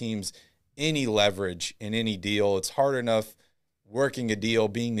other teams any leverage in any deal. It's hard enough working a deal,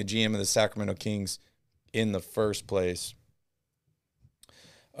 being the GM of the Sacramento Kings in the first place.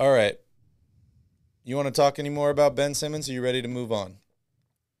 All right. You want to talk any more about Ben Simmons? Are you ready to move on?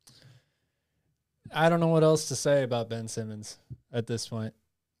 I don't know what else to say about Ben Simmons at this point.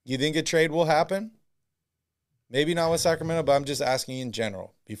 You think a trade will happen? Maybe not with Sacramento, but I'm just asking in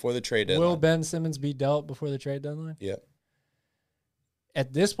general before the trade deadline. Will Ben Simmons be dealt before the trade deadline? Yeah.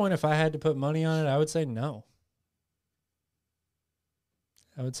 At this point, if I had to put money on it, I would say no.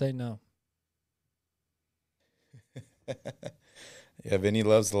 Yeah, Vinny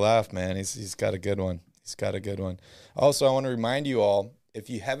loves to laugh, man. He's got a good one. Also, I want to remind you all, if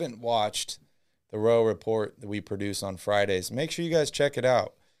you haven't watched the Royal Report that we produce on Fridays, make sure you guys check it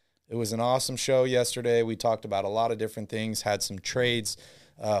out. It was an awesome show yesterday. We talked about a lot of different things, had some trades.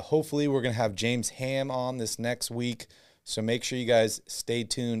 Hopefully, we're going to have James Ham on this next week. So make sure you guys stay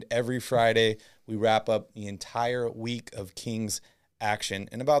tuned. Every Friday, we wrap up the entire week of Kings action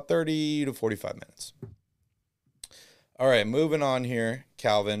in about 30 to 45 minutes. All right, moving on here,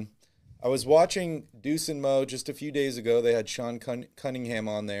 Calvin. I was watching Deuce and Mo just a few days ago. They had Sean Cunningham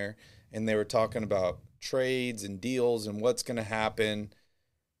on there, and they were talking about trades and deals and what's going to happen.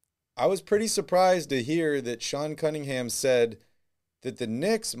 I was pretty surprised to hear that Sean Cunningham said that the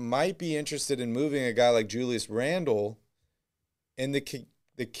Knicks might be interested in moving a guy like Julius Randle, and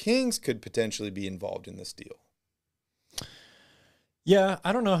the Kings could potentially be involved in this deal. Yeah,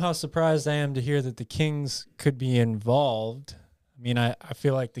 I don't know how surprised I am to hear that the Kings could be involved. I mean, I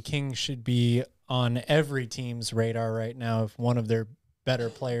feel like the Kings should be on every team's radar right now if one of their better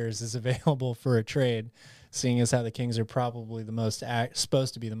players is available for a trade, seeing as how the Kings are probably the most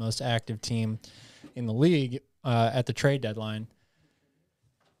supposed to be the most active team in the league at the trade deadline.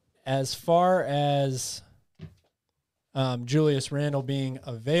 As far as Julius Randle being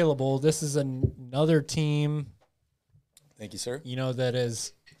available, this is another team. Thank you, sir. That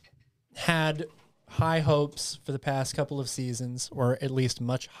has had high hopes for the past couple of seasons, or at least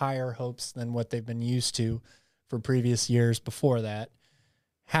much higher hopes than what they've been used to for previous years before that.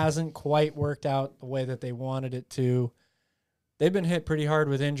 Hasn't quite worked out the way that they wanted it to. They've been hit pretty hard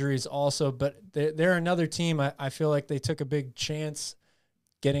with injuries also, but they're another team. I feel like they took a big chance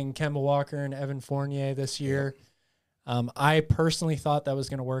getting Kemba Walker and Evan Fournier this year. I personally thought that was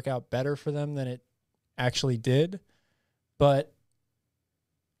going to work out better for them than it actually did. But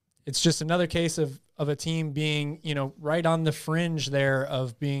it's just another case of a team being, right on the fringe there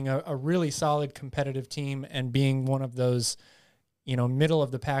of being a really solid competitive team and being one of those, middle of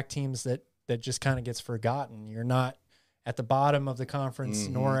the pack teams that just kind of gets forgotten. You're not at the bottom of the conference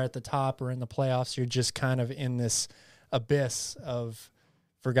nor at the top or in the playoffs. You're just kind of in this abyss of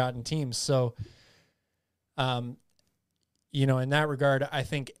forgotten teams. So, in that regard, I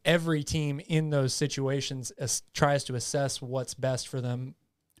think every team in those situations tries to assess what's best for them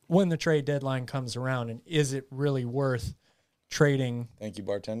when the trade deadline comes around. And is it really worth trading? Thank you,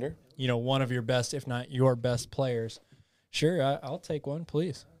 bartender. One of your best, if not your best players. Sure, I'll take one,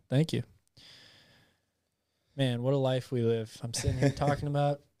 please. Thank you. Man, what a life we live. I'm sitting here talking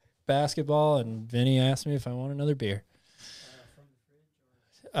about basketball, and Vinny asked me if I want another beer.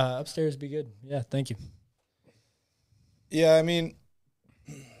 Upstairs would be good. Yeah, thank you. Yeah, I mean,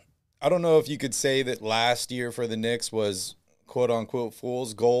 I don't know if you could say that last year for the Knicks was quote-unquote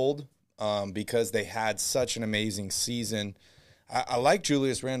fool's gold because they had such an amazing season. I like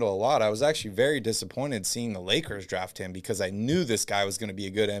Julius Randle a lot. I was actually very disappointed seeing the Lakers draft him because I knew this guy was going to be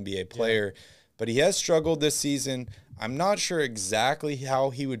a good NBA player. Yeah. But he has struggled this season. I'm not sure exactly how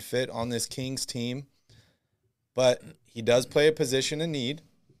he would fit on this Kings team, but he does play a position in need,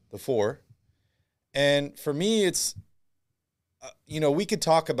 the 4. And for me, it's, we could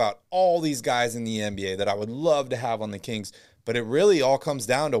talk about all these guys in the NBA that I would love to have on the Kings, but it really all comes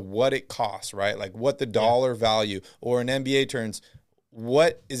down to what it costs, right? Like what the dollar value, or in NBA terms,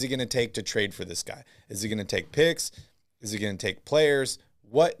 what is it going to take to trade for this guy? Is it going to take picks? Is it going to take players?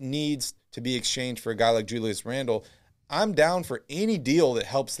 What needs to be exchanged for a guy like Julius Randle? I'm down for any deal that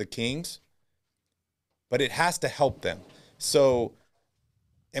helps the Kings, but it has to help them. So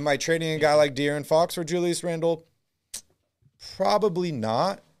am I trading a guy like De'Aaron Fox for Julius Randle? Probably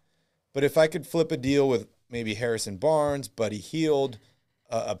not. But if I could flip a deal with maybe Harrison Barnes, Buddy Hield,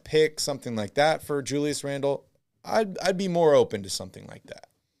 a pick, something like that for Julius Randle, I'd be more open to something like that.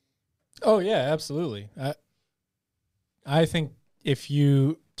 Oh, yeah, absolutely. I think if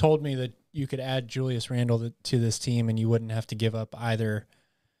you told me that you could add Julius Randle to this team and you wouldn't have to give up either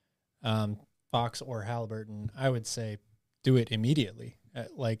Fox or Halliburton, I would say do it immediately.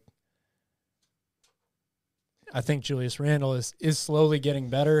 I think Julius Randle is slowly getting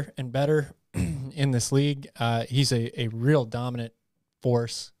better and better in this league. He's a real dominant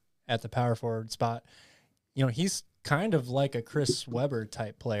force at the power forward spot. He's kind of like a Chris Webber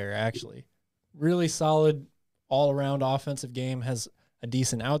type player, actually. Really solid all-around offensive game, has a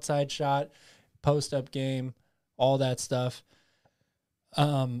decent outside shot, post-up game, all that stuff.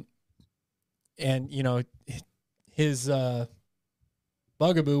 And, his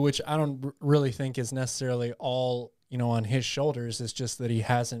bugaboo, which I don't really think is necessarily all, on his shoulders, is just that he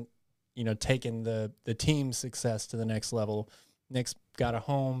hasn't, taken the team's success to the next level. Knicks got a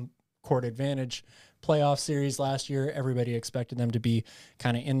home court advantage playoff series last year. Everybody expected them to be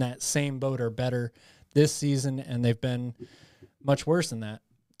kind of in that same boat or better this season, and they've been much worse than that.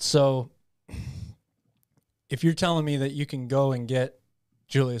 So if you're telling me that you can go and get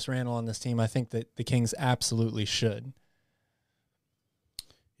Julius Randle on this team, I think that the Kings absolutely should.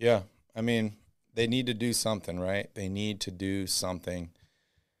 Yeah, I mean, they need to do something, right? They need to do something.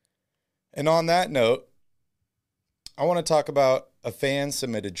 And on that note, I want to talk about a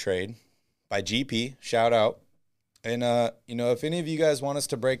fan-submitted trade by GP. Shout out. And, if any of you guys want us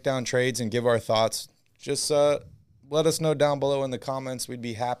to break down trades and give our thoughts, just let us know down below in the comments. We'd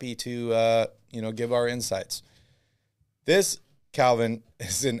be happy to, give our insights. This, Calvin,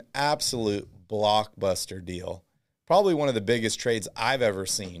 is an absolute blockbuster deal. Probably one of the biggest trades I've ever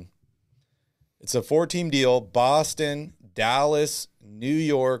seen. It's a 4-team deal: Boston, Dallas, New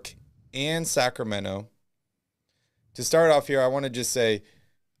York, and Sacramento. To start off here, I want to just say,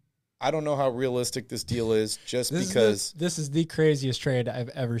 I don't know how realistic this deal is, because this is the craziest trade I've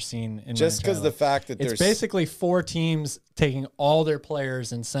ever seen in just because the fact that it's basically 4 teams taking all their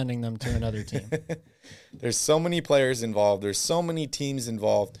players and sending them to another team. There's so many players involved. There's so many teams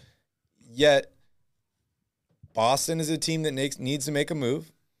involved. Yet Boston is a team that needs to make a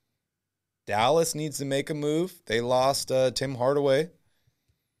move. Dallas needs to make a move. They lost Tim Hardaway.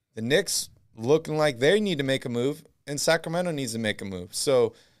 The Knicks looking like they need to make a move, and Sacramento needs to make a move.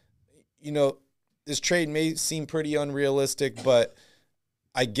 So, this trade may seem pretty unrealistic, but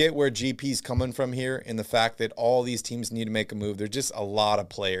I get where GP's coming from here in the fact that all these teams need to make a move. There's just a lot of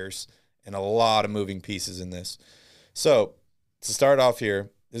players and a lot of moving pieces in this. So, to start off here,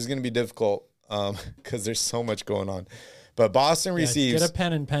 this is going to be difficult because there's so much going on. But Boston receives... Get a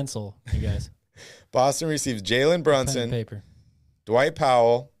pen and pencil, you guys. Boston receives Jalen Brunson, pen and paper. Dwight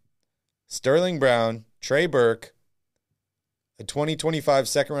Powell, Sterling Brown, Trey Burke, a 2025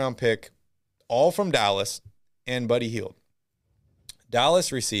 second-round pick, all from Dallas, and Buddy Hield.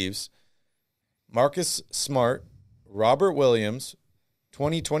 Dallas receives Marcus Smart, Robert Williams,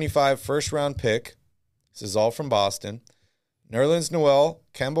 2025 first-round pick. This is all from Boston. Nerlens Noel,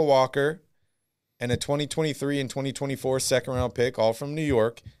 Kemba Walker, and a 2023 and 2024 second-round pick, all from New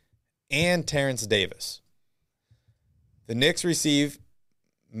York, and Terrence Davis. The Knicks receive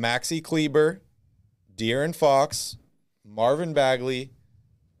Maxi Kleber, De'Aaron Fox, Marvin Bagley,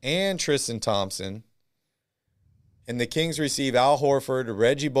 and Tristan Thompson. And the Kings receive Al Horford,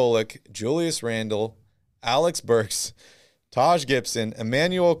 Reggie Bullock, Julius Randle, Alex Burks, Taj Gibson,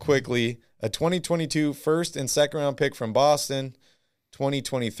 Emmanuel Quickley, a 2022 first and second round pick from Boston,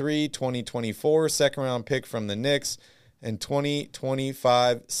 2023, 2024 second round pick from the Knicks, and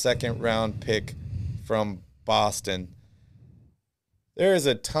 2025 second round pick from Boston. There is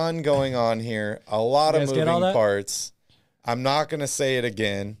a ton going on here. A lot of moving parts. I'm not going to say it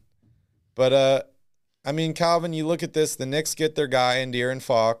again. But, I mean, Calvin, you look at this. The Knicks get their guy in De'Aaron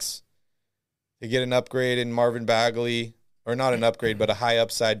Fox. They get an upgrade in Marvin Bagley. Or not an upgrade, but a high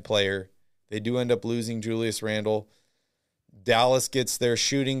upside player. They do end up losing Julius Randle. Dallas gets their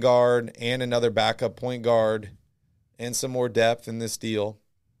shooting guard and another backup point guard and some more depth in this deal.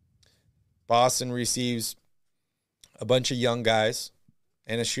 Boston receives a bunch of young guys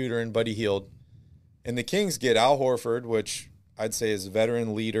and a shooter in Buddy Hield. And the Kings get Al Horford, which I'd say is a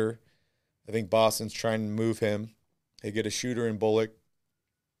veteran leader. I think Boston's trying to move him. They get a shooter in Bullock,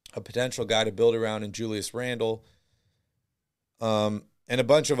 a potential guy to build around in Julius Randle, and a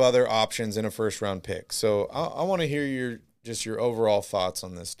bunch of other options in a first-round pick. So I want to hear your overall thoughts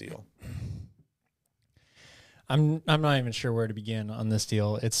on this deal. I'm not even sure where to begin on this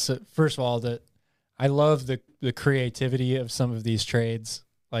deal. It's first of all that I love the creativity of some of these trades.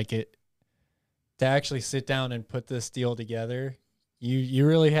 Like it to actually sit down and put this deal together. You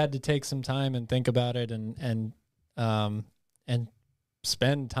really had to take some time and think about it and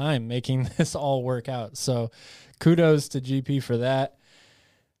spend time making this all work out. So kudos to GP for that.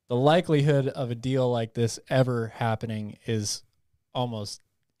 The likelihood of a deal like this ever happening is almost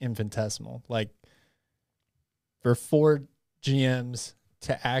infinitesimal. Like for 4 GMs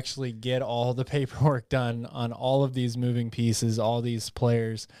to actually get all the paperwork done on all of these moving pieces, all these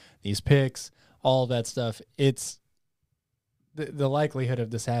players, these picks, all of that stuff, it's the likelihood of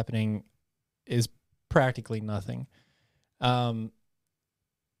this happening is practically nothing.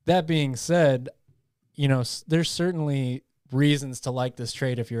 That being said, you know, there's certainly reasons to like this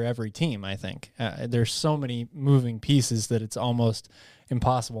trade if you're every team, I think. There's so many moving pieces that it's almost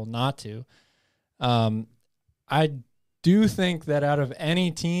impossible not to. I do think that out of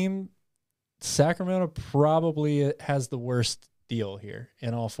any team, Sacramento probably has the worst deal here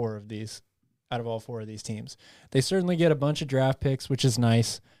in all 4 of these, out of all 4 of these teams. They certainly get a bunch of draft picks, which is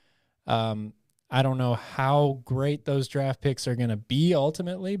nice. I don't know how great those draft picks are going to be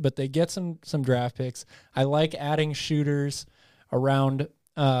ultimately, but they get some draft picks. I like adding shooters around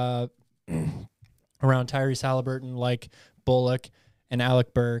Tyrese Halliburton, like Bullock and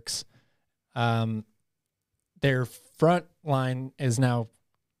Alec Burks. Their front line is now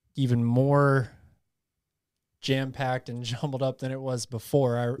even more jam-packed and jumbled up than it was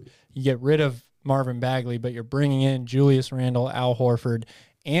before. You get rid of Marvin Bagley, but you're bringing in Julius Randle, Al Horford,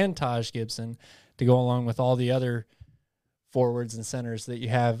 and Taj Gibson to go along with all the other forwards and centers that you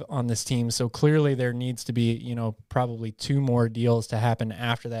have on this team. So clearly there needs to be, you know, probably 2 more deals to happen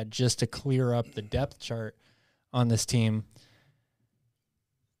after that just to clear up the depth chart on this team.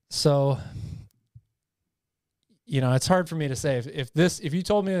 So, you know, it's hard for me to say if you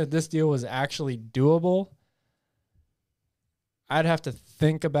told me that this deal was actually doable, I'd have to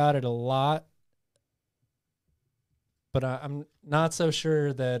think about it a lot, but I'm not so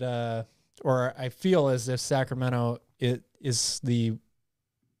sure that, or I feel as if Sacramento is the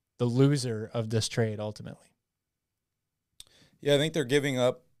loser of this trade ultimately. Yeah, I think they're giving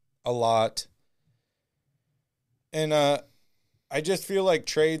up a lot. And I just feel like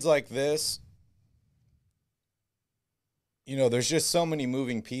trades like this, you know, there's just so many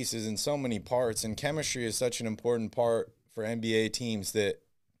moving pieces and so many parts, and chemistry is such an important part for NBA teams that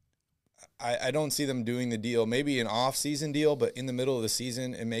I don't see them doing the deal, maybe an off-season deal, but in the middle of the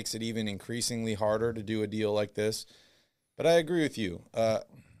season, it makes it even increasingly harder to do a deal like this. But I agree with you.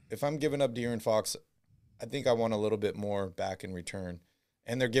 If I'm giving up De'Aaron Fox, I think I want a little bit more back in return.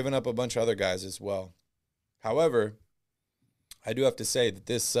 And they're giving up a bunch of other guys as well. However, I do have to say that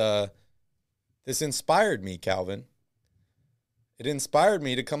this inspired me, Calvin. It inspired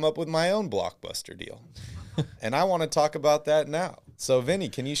me to come up with my own blockbuster deal. And I want to talk about that now. So, Vinny,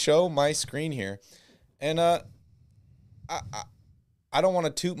 can you show my screen here? And I don't want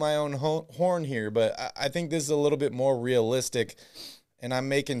to toot my own horn here, but I think this is a little bit more realistic. And I'm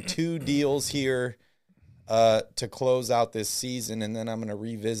making 2 deals here to close out this season, and then I'm going to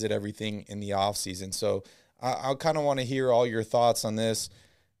revisit everything in the offseason. So I kind of want to hear all your thoughts on this.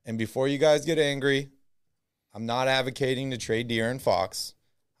 And before you guys get angry, I'm not advocating to trade De'Aaron Fox.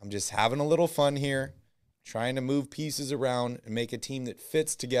 I'm just having a little fun here, trying to move pieces around and make a team that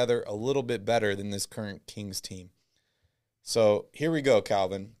fits together a little bit better than this current Kings team. So here we go,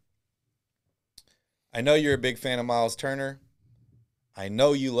 Calvin. I know you're a big fan of Miles Turner. I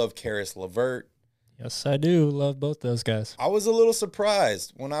know you love Karis LeVert. Yes, I do love both those guys. I was a little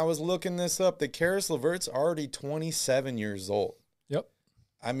surprised when I was looking this up that Karis LeVert's already 27 years old. Yep.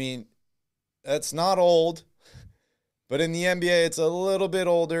 I mean, that's not old, but in the NBA, it's a little bit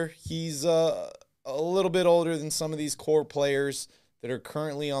older. He's a little bit older than some of these core players that are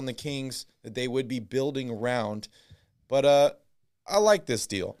currently on the Kings that they would be building around. But I like this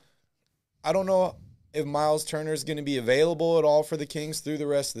deal. I don't know if Miles Turner is going to be available at all for the Kings through the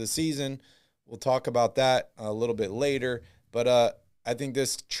rest of the season. We'll talk about that a little bit later. But I think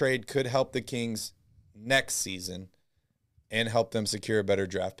this trade could help the Kings next season and help them secure a better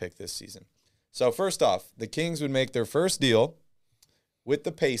draft pick this season. So first off, the Kings would make their first deal with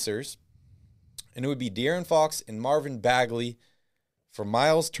the Pacers, and it would be De'Aaron Fox and Marvin Bagley for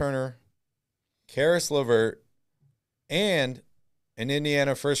Miles Turner, Karis LeVert, and an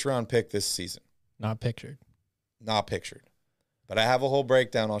Indiana first-round pick this season. Not pictured. Not pictured. But I have a whole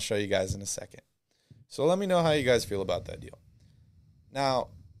breakdown I'll show you guys in a second. So let me know how you guys feel about that deal. Now,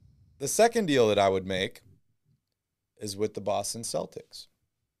 the second deal that I would make is with the Boston Celtics.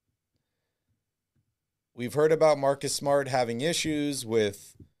 We've heard about Marcus Smart having issues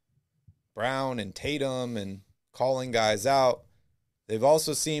with Brown and Tatum and calling guys out. They've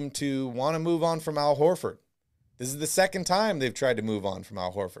also seemed to want to move on from Al Horford. This is the second time they've tried to move on from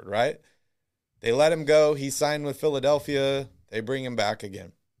Al Horford, right? They let him go. He signed with Philadelphia. They bring him back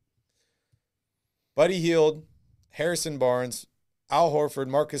again. Buddy Hield, Harrison Barnes, Al Horford,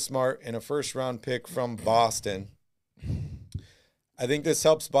 Marcus Smart, and a first-round pick from Boston. I think this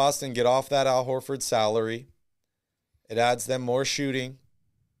helps Boston get off that Al Horford salary. It adds them more shooting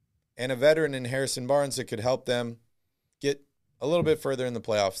and a veteran in Harrison Barnes that could help them get a little bit further in the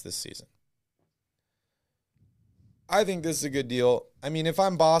playoffs this season. I think this is a good deal. I mean, if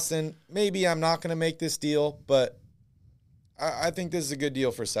I'm Boston, maybe I'm not going to make this deal, but I think this is a good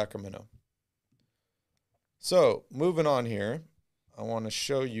deal for Sacramento. So, moving on here, I want to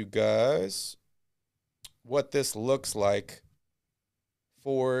show you guys what this looks like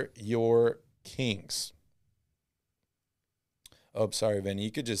for your Kings. Oh, sorry, Vinny.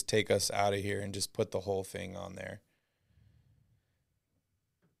 You could just take us out of here and just put the whole thing on there.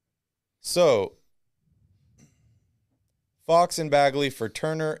 So, Fox and Bagley for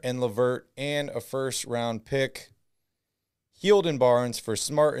Turner and LeVert and a first-round pick. Hield and Barnes for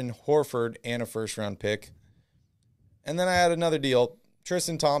Smart and Horford and a first-round pick. And then I had another deal.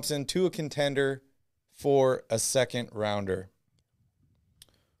 Tristan Thompson to a contender for a second-rounder.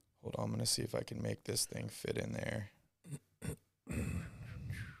 Hold on, I'm going to see if I can make this thing fit in there.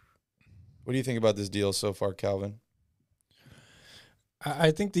 What do you think about this deal so far, Calvin?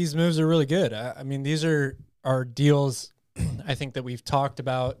 I think these moves are really good. I mean, these are deals I think that we've talked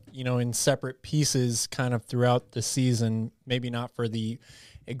about, in separate pieces kind of throughout the season, maybe not for the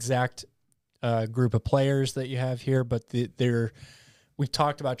exact group of players that you have here, but we've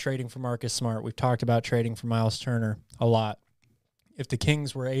talked about trading for Marcus Smart. We've talked about trading for Miles Turner a lot. If the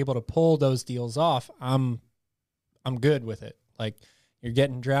Kings were able to pull those deals off, I'm good with it. Like, you're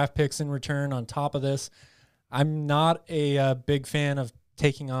getting draft picks in return on top of this. I'm not a big fan of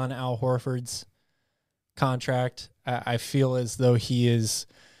taking on Al Horford's contract. I feel as though he is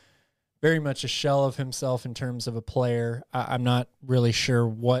very much a shell of himself in terms of a player. I'm not really sure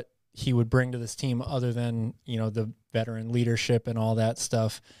what he would bring to this team other than, the veteran leadership and all that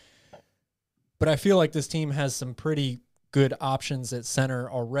stuff. But I feel like this team has some pretty good options at center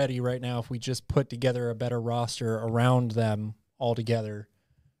already right now. If we just put together a better roster around them all together,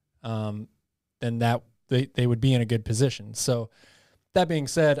 then that they would be in a good position. So that being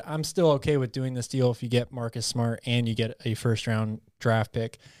said, I'm still okay with doing this deal if you get Marcus Smart and you get a first-round draft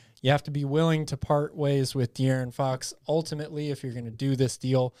pick. You have to be willing to part ways with De'Aaron Fox ultimately if you're going to do this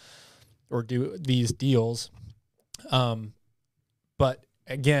deal or do these deals. But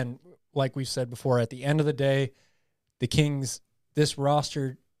again, like we've said before, at the end of the day, the Kings, this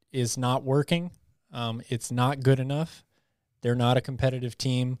roster is not working. It's not good enough. They're not a competitive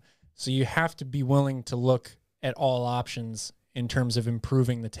team. So you have to be willing to look at all options in terms of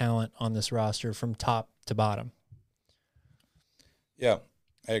improving the talent on this roster from top to bottom. Yeah,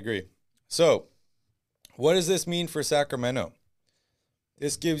 I agree. So, what does this mean for Sacramento?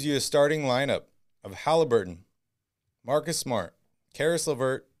 This gives you a starting lineup of Halliburton, Marcus Smart, Karis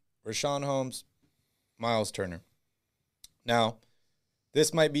LeVert, Richaun Holmes, Miles Turner. Now,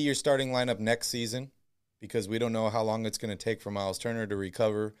 this might be your starting lineup next season because we don't know how long it's going to take for Miles Turner to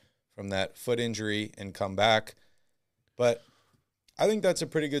recover from that foot injury and come back. But I think that's a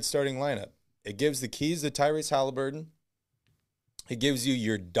pretty good starting lineup. It gives the keys to Tyrese Halliburton. It gives you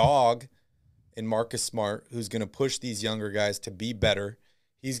your dog in Marcus Smart, who's going to push these younger guys to be better.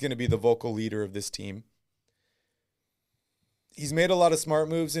 He's going to be the vocal leader of this team. He's made a lot of smart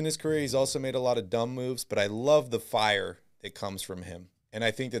moves in his career. He's also made a lot of dumb moves, but I love the fire that comes from him, and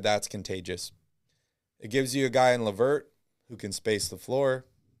I think that that's contagious. It gives you a guy in LeVert who can space the floor,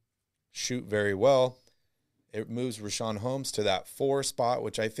 shoot very well. It moves Rashawn Holmes to that 4 spot,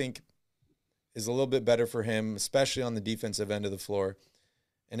 which I think is a little bit better for him, especially on the defensive end of the floor.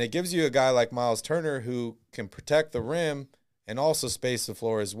 And it gives you a guy like Miles Turner who can protect the rim and also space the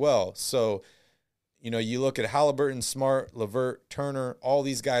floor as well. So, you look at Halliburton, Smart, LeVert, Turner, all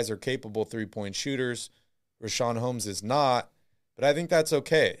these guys are capable three-point shooters. Rashawn Holmes is not, but I think that's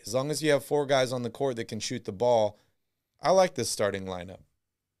okay. As long as you have 4 guys on the court that can shoot the ball, I like this starting lineup.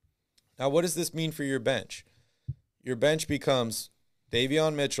 Now, what does this mean for your bench? Your bench becomes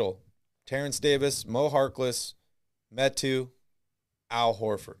Davion Mitchell, Terrence Davis, Mo Harkless, Metu, Al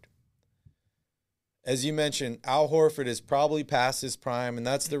Horford. As you mentioned, Al Horford is probably past his prime, and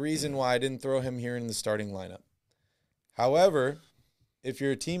that's the reason why I didn't throw him here in the starting lineup. However, if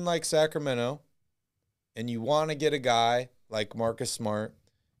you're a team like Sacramento and you want to get a guy like Marcus Smart,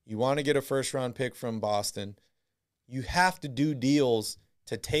 you want to get a first-round pick from Boston, you have to do deals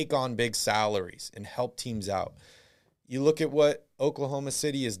to take on big salaries and help teams out. You look at what Oklahoma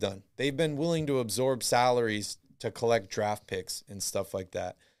City has done. They've been willing to absorb salaries to collect draft picks and stuff like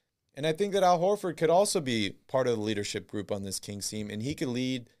that. And I think that Al Horford could also be part of the leadership group on this Kings team, and he could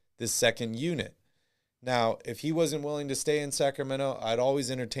lead this second unit. Now, if he wasn't willing to stay in Sacramento, I'd always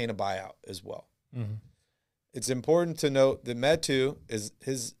entertain a buyout as well. Mm-hmm. It's important to note that Metu,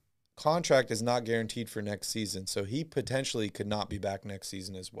 his contract is not guaranteed for next season, so he potentially could not be back next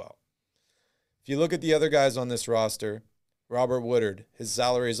season as well. If you look at the other guys on this roster, Robert Woodard, his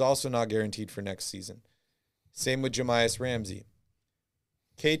salary is also not guaranteed for next season. Same with Jamias Ramsey.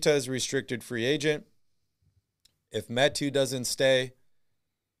 Keita is restricted free agent. If Metu doesn't stay,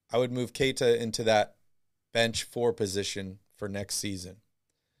 I would move Keita into that bench 4 position for next season.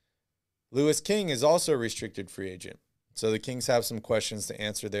 Lewis King is also a restricted free agent, so the Kings have some questions to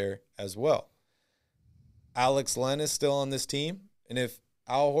answer there as well. Alex Len is still on this team, and if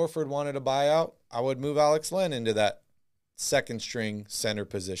Al Horford wanted a buyout, I would move Alex Len into that second-string center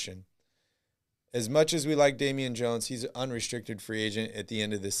position. As much as we like Damian Jones, he's an unrestricted free agent at the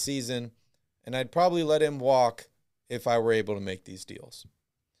end of this season, and I'd probably let him walk if I were able to make these deals.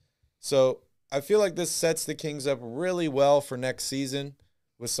 So I feel like this sets the Kings up really well for next season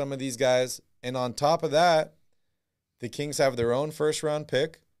with some of these guys. And on top of that, the Kings have their own first-round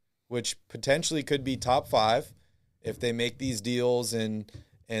pick, which potentially could be top 5 if they make these deals and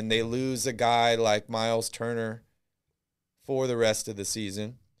they lose a guy like Miles Turner for the rest of the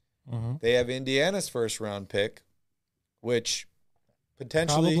season. Mm-hmm. They have Indiana's first-round pick, which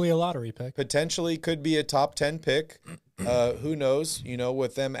potentially probably a lottery pick. Potentially could be a top 10 pick. Who knows?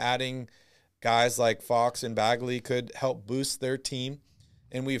 With them adding guys like Fox and Bagley could help boost their team.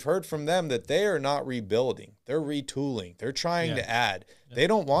 And we've heard from them that they are not rebuilding. They're retooling. They're trying to add. Yeah. They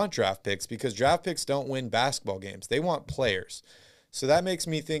don't want draft picks because draft picks don't win basketball games. They want players. So that makes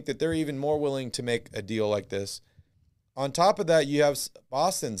me think that they're even more willing to make a deal like this. On top of that, you have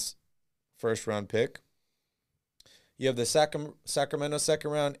Boston's first-round pick. You have the Sacramento second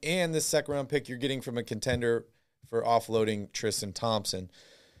round and this second-round pick you're getting from a contender for offloading Tristan Thompson.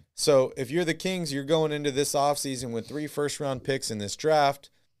 So if you're the Kings, you're going into this offseason with 3 first-round picks in this draft.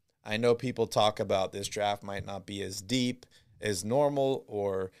 I know people talk about this draft might not be as deep as normal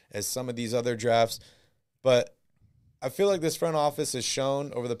or as some of these other drafts, but I feel like this front office has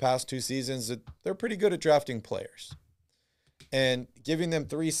shown over the past 2 seasons that they're pretty good at drafting players. And giving them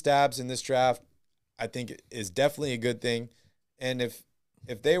 3 stabs in this draft, I think is definitely a good thing. And if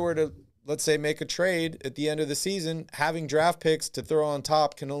they were to, let's say, make a trade at the end of the season, having draft picks to throw on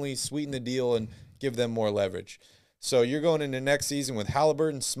top can only sweeten the deal and give them more leverage. So you're going into next season with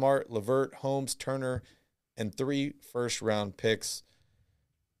Halliburton, Smart, LeVert, Holmes, Turner, and 3 first-round picks.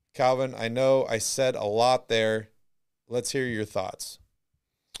 Calvin, I know I said a lot there. Let's hear your thoughts.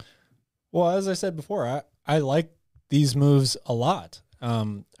 Well, as I said before, I like these moves a lot.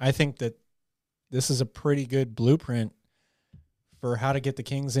 I think that this is a pretty good blueprint for how to get the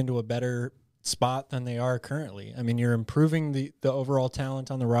Kings into a better spot than they are currently. I mean, you're improving the overall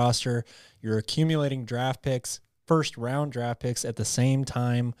talent on the roster. You're accumulating draft picks, first-round draft picks at the same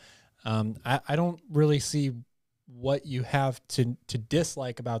time. I don't really see what you have to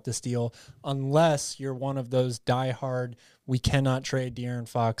dislike about this deal unless you're one of those diehard, we cannot trade De'Aaron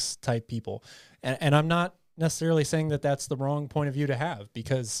Fox type people. And I'm not necessarily saying that that's the wrong point of view to have,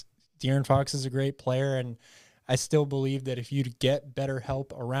 because De'Aaron Fox is a great player, and I still believe that if you get better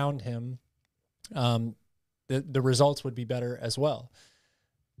help around him, the results would be better as well.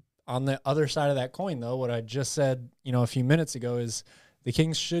 On the other side of that coin, though, what I just said, a few minutes ago is the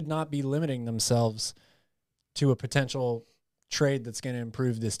Kings should not be limiting themselves to a potential trade that's going to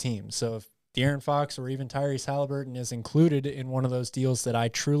improve this team. So De'Aaron Fox or even Tyrese Halliburton is included in one of those deals that I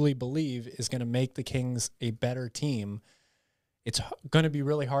truly believe is going to make the Kings a better team, it's going to be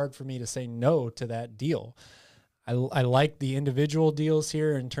really hard for me to say no to that deal. I like the individual deals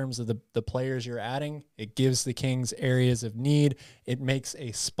here in terms of the players you're adding. It gives the Kings areas of need. It makes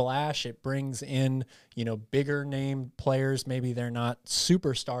a splash. It brings in, bigger name players. Maybe they're not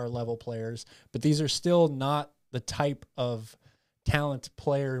superstar level players, but these are still not the type of talent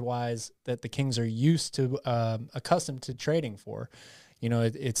player-wise that the Kings are used to, accustomed to trading for.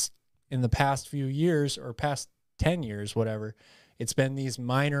 It's in the past few years or past 10 years, whatever, it's been these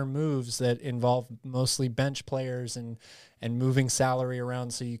minor moves that involve mostly bench players and moving salary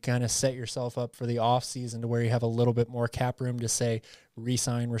around so you kind of set yourself up for the offseason to where you have a little bit more cap room to, say,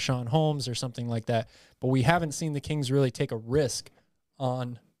 re-sign Rashawn Holmes or something like that. But we haven't seen the Kings really take a risk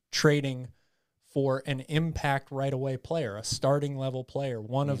on trading for an impact right-away player, a starting-level player,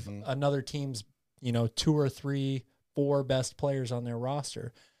 one of another team's, 2 or 3, 4 best players on their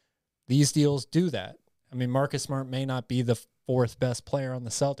roster. These deals do that. I mean, Marcus Smart may not be the 4th best player on the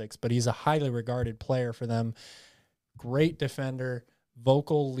Celtics, but he's a highly regarded player for them. Great defender,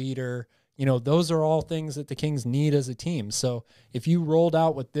 vocal leader. Those are all things that the Kings need as a team. So if you rolled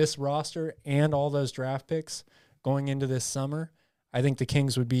out with this roster and all those draft picks going into this summer, I think the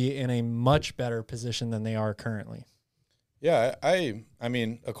Kings would be in a much better position than they are currently. Yeah, I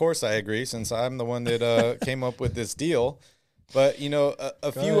mean, of course I agree since I'm the one that came up with this deal. But,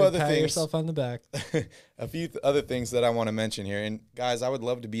 a few other things. Pat yourself on the back. A few other things that I want to mention here. And, guys, I would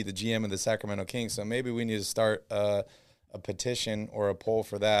love to be the GM of the Sacramento Kings, so maybe we need to start a petition or a poll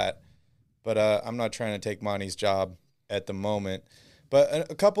for that. But I'm not trying to take Monty's job at the moment.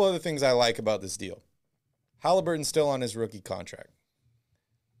 But a couple other things I like about this deal. Halliburton's still on his rookie contract.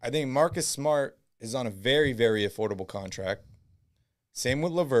 I think Marcus Smart is on a very, very affordable contract. Same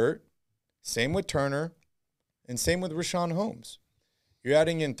with LeVert. Same with Turner. And same with Rashawn Holmes. You're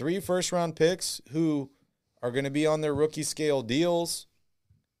adding in 3 first-round picks who are going to be on their rookie scale deals,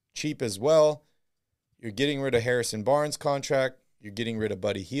 cheap as well. You're getting rid of Harrison Barnes' contract. You're getting rid of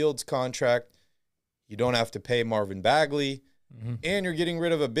Buddy Hield's contract. You don't have to pay Marvin Bagley. And you're getting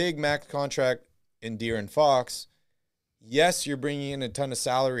rid of a big max contract in De'Aaron Fox. Yes, you're bringing in a ton of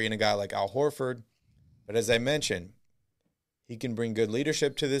salary in a guy like Al Horford. But as I mentioned, he can bring good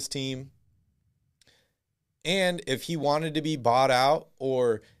leadership to this team. And if he wanted to be bought out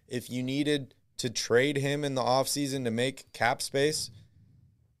or if you needed to trade him in the offseason to make cap space,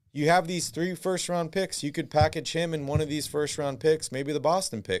 you have these 3 first-round picks. You could package him in one of these first-round picks, maybe the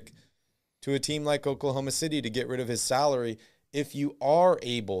Boston pick, to a team like Oklahoma City to get rid of his salary if you are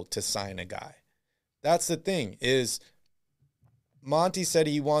able to sign a guy. That's the thing is Monty said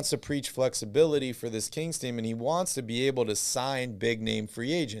he wants to preach flexibility for this Kings team, and he wants to be able to sign big-name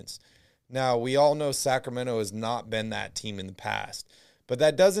free agents. Now, we all know Sacramento has not been that team in the past, but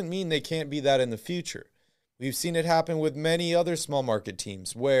that doesn't mean they can't be that in the future. We've seen it happen with many other small market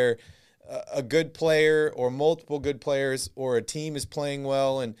teams where a good player or multiple good players or a team is playing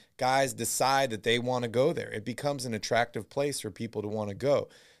well and guys decide that they want to go there. It becomes an attractive place for people to want to go.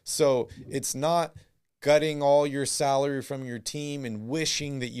 So it's not gutting all your salary from your team and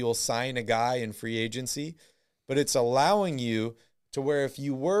wishing that you'll sign a guy in free agency, but it's allowing you to where if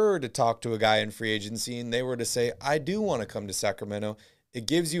you were to talk to a guy in free agency and they were to say, I do want to come to Sacramento, it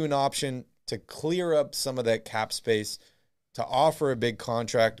gives you an option to clear up some of that cap space to offer a big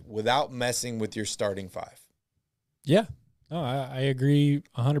contract without messing with your starting 5. Yeah, no, I agree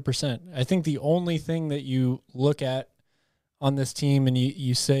 100%. I think the only thing that you look at on this team and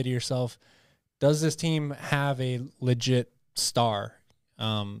you say to yourself, does this team have a legit star?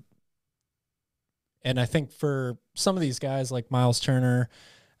 And I think for some of these guys like Miles Turner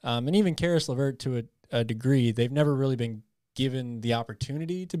and even Karis LeVert to a degree, they've never really been given the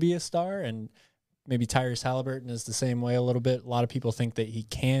opportunity to be a star. And maybe Tyrese Halliburton is the same way a little bit. A lot of people think that he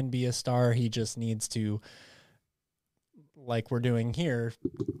can be a star. He just needs to, like we're doing here,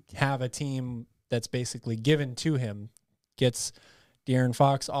 have a team that's basically given to him. Gets De'Aaron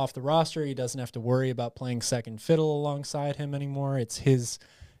Fox off the roster. He doesn't have to worry about playing second fiddle alongside him anymore. It's his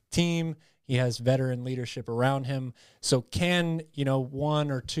team. He has veteran leadership around him. So can,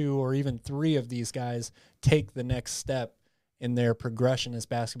 1 or 2 or even 3 of these guys take the next step in their progression as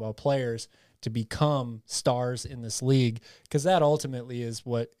basketball players to become stars in this league? Because that ultimately is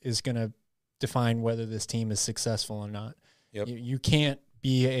what is going to define whether this team is successful or not. Yep. You can't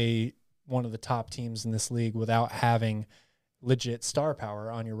be one of the top teams in this league without having legit star power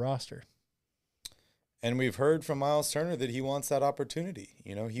on your roster. And we've heard from Miles Turner that he wants that opportunity.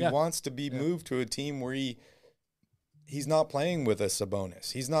 He wants to be moved to a team where he's not playing with a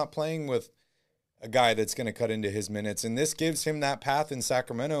Sabonis. He's not playing with a guy that's going to cut into his minutes. And this gives him that path in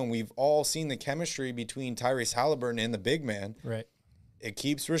Sacramento, and we've all seen the chemistry between Tyrese Halliburton and the big man. Right. It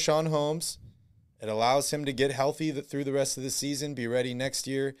keeps Rashawn Holmes. It allows him to get healthy through the rest of the season, be ready next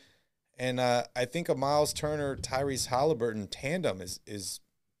year. And I think a Miles Turner, Tyrese Halliburton tandem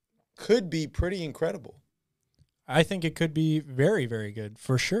could be pretty incredible. I think it could be very, very good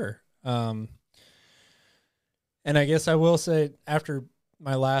for sure. And I guess I will say, after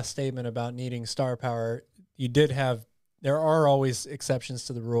my last statement about needing star power, there are always exceptions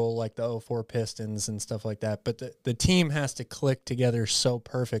to the rule, like the 04 Pistons and stuff like that. But the team has to click together so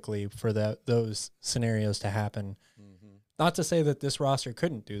perfectly for those scenarios to happen. Mm-hmm. Not to say that this roster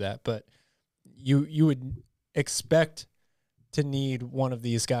couldn't do that, but you would expect to need one of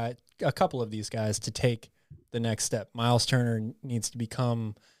these guys, a couple of these guys, to take the next step. Miles Turner needs to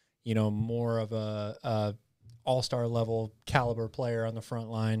become, more of a all-star level caliber player on the front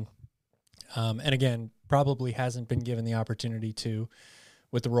line. And again, probably hasn't been given the opportunity to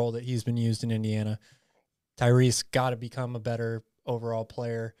with the role that he's been used in Indiana. Tyrese got to become a better overall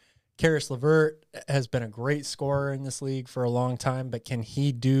player. Karis LeVert has been a great scorer in this league for a long time, but can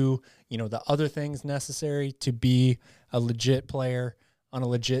he do, the other things necessary to be a legit player on a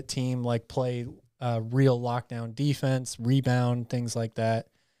legit team, like play real lockdown defense, rebound, things like that?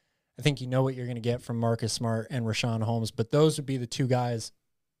 I think you know what you're going to get from Marcus Smart and Rashawn Holmes, but those would be the two guys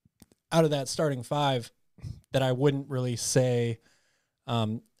out of that starting five that I wouldn't really say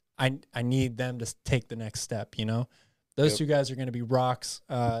I need them to take the next step, Those two guys are going to be rocks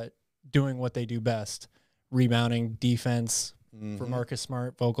doing what they do best, rebounding, defense, for Marcus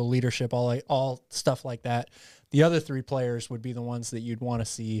Smart, vocal leadership, all stuff like that. The other three players would be the ones that you'd want to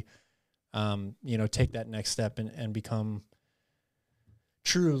see, take that next step and become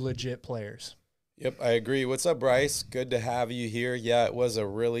true, legit players. Yep, I agree. What's up, Bryce? Good to have you here. Yeah, it was a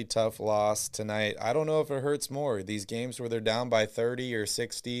really tough loss tonight. I don't know if it hurts more, these games where they're down by 30 or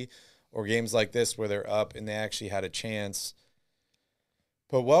 60, or games like this where they're up and they actually had a chance.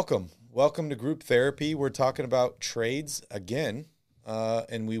 But welcome to group therapy. We're talking about trades again,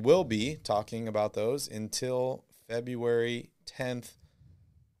 and we will be talking about those until February 10th,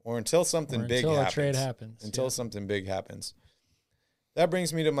 or until something big happens. Until a trade happens. Until something big happens. That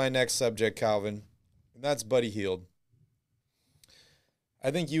brings me to my next subject, Calvin, and that's Buddy Hield.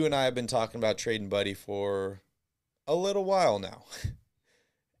 I think you and I have been talking about trading Buddy for a little while now,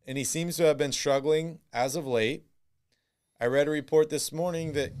 and he seems to have been struggling as of late. I read a report this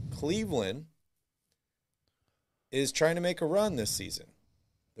morning that Cleveland is trying to make a run this season.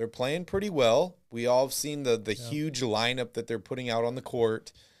 They're playing pretty well. We all have seen the huge lineup that they're putting out on the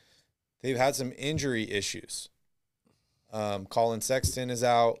court. They've had some injury issues. Colin Sexton is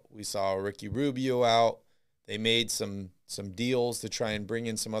out. We saw Ricky Rubio out. They made some deals to try and bring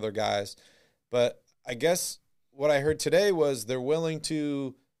in some other guys. But I guess what I heard today was they're willing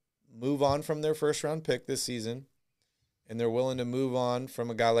to move on from their first-round pick this season, and they're willing to move on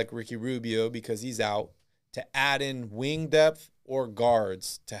from a guy like Ricky Rubio because he's out, to add in wing depth or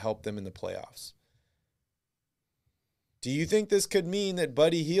guards to help them in the playoffs. Do you think this could mean that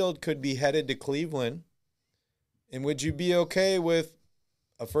Buddy Hield could be headed to Cleveland? And would you be okay with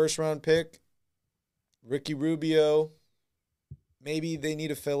a first-round pick, Ricky Rubio? Maybe they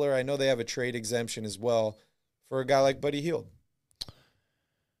need a filler. I know they have a trade exemption as well for a guy like Buddy Hield.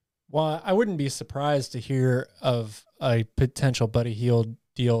 Well, I wouldn't be surprised to hear of a potential Buddy Hield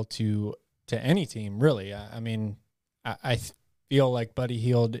deal to any team, really. I mean, I feel like Buddy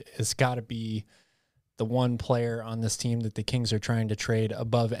Hield has got to be the one player on this team that the Kings are trying to trade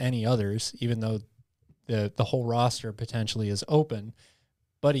above any others, even though the whole roster potentially is open.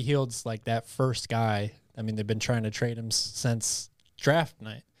 Buddy Hield's like that first guy. I mean, they've been trying to trade him since draft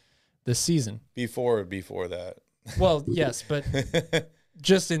night this season. Before that. Well, yes, but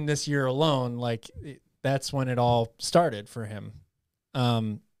just in this year alone, that's when it all started for him.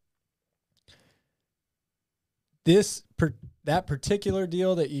 That particular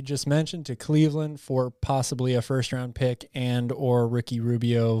deal that you just mentioned to Cleveland for possibly a first-round pick and or Ricky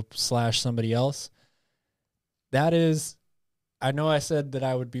Rubio / somebody else, that is, I know I said that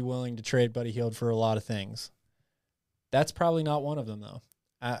I would be willing to trade Buddy Hield for a lot of things. That's probably not one of them, though.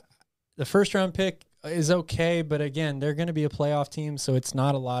 The first-round pick is okay, but again, they're going to be a playoff team, so it's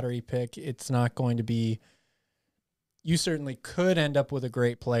not a lottery pick. It's not going to be – you certainly could end up with a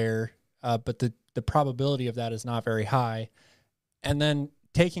great player, but the probability of that is not very high. And then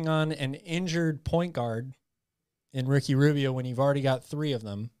taking on an injured point guard in Ricky Rubio when you've already got three of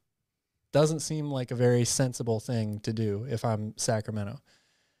them doesn't seem like a very sensible thing to do if I'm Sacramento.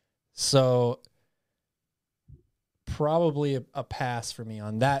 So probably a pass for me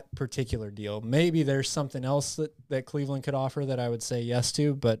on that particular deal. Maybe there's something else that Cleveland could offer that I would say yes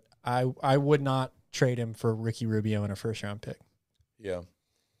to, but I would not trade him for Ricky Rubio and a first-round pick. Yeah.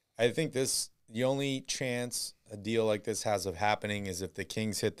 I think the only chance a deal like this has of happening is if the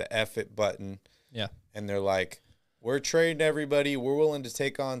Kings hit the F it button. Yeah. And they're like, we're trading everybody. We're willing to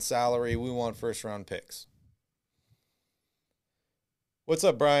take on salary. We want first-round picks. What's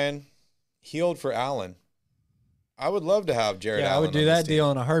up, Brian? Healed for Allen. I would love to have Jared Allen. I would do on that this team.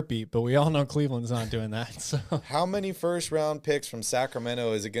 deal in a heartbeat, but we all know Cleveland's not doing that. So how many first-round picks from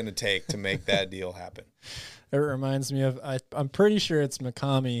Sacramento is it going to take to make that deal happen? It reminds me of, I'm pretty sure it's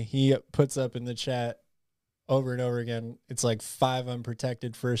McCamey. He puts up in the chat over and over again, it's like 5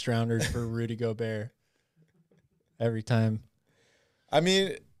 unprotected first-rounders for Rudy Gobert every time. I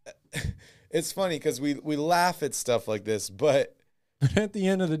mean, it's funny because we laugh at stuff like this, but at the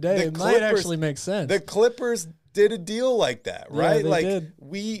end of the day, it might actually make sense. The Clippers did a deal like that, right? Yeah,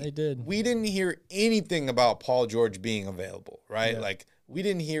 they did. We didn't hear anything about Paul George being available, right? Yeah. Like, we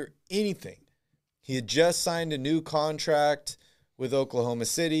didn't hear anything. He had just signed a new contract with Oklahoma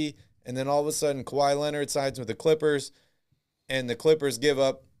City, and then all of a sudden Kawhi Leonard signs with the Clippers, and the Clippers give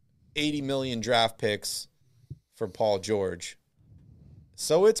up 80 million draft picks for Paul George.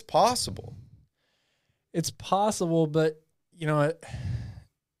 So it's possible. It's possible, but you know,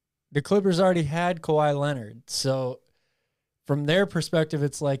 the Clippers already had Kawhi Leonard. So from their perspective,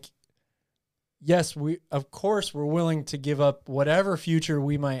 it's like, yes, of course we're willing to give up whatever future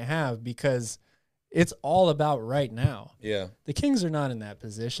we might have because it's all about right now. Yeah. The Kings are not in that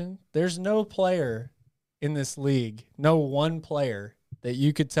position. There's no player in this league, no one player that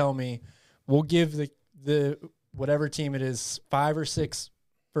you could tell me will give the whatever team it is 5 or 6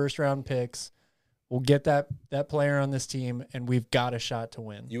 first-round picks. We'll get that player on this team, and we've got a shot to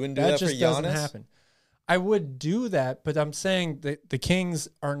win. You wouldn't do that just for Giannis? Doesn't happen. I would do that, but I'm saying that the Kings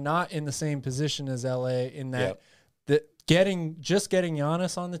are not in the same position as LA in that getting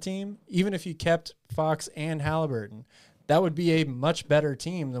Giannis on the team, even if you kept Fox and Halliburton, that would be a much better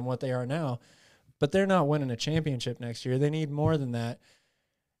team than what they are now. But they're not winning a championship next year. They need more than that,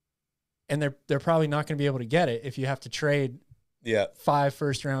 and they're probably not going to be able to get it if you have to trade 5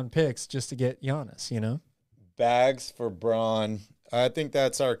 first-round picks just to get Giannis, you know? Bags for Braun. I think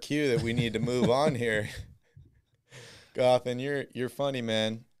that's our cue that we need to move on here. Gotham, you're funny,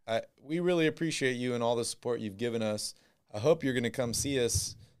 man. We really appreciate you and all the support you've given us. I hope you're going to come see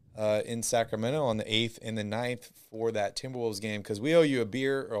us in Sacramento on the 8th and the 9th for that Timberwolves game because we owe you a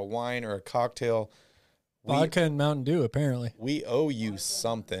beer or a wine or a cocktail. Vodka and Mountain Dew, apparently. We owe you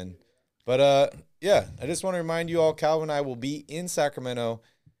something. But, yeah, I just want to remind you all, Calvin and I will be in Sacramento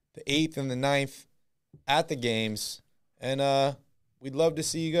the 8th and the 9th at the games, and we'd love to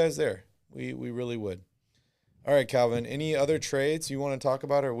see you guys there. We really would. All right, Calvin, any other trades you want to talk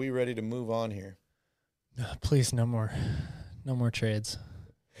about, or are we ready to move on here? Please, no more trades.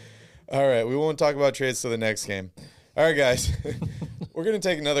 All right, we won't talk about trades till the next game. All right, guys, we're going to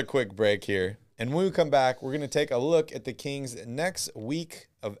take another quick break here, and when we come back, we're going to take a look at the Kings' next week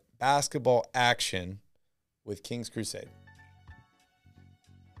of basketball action with Kings Crusade.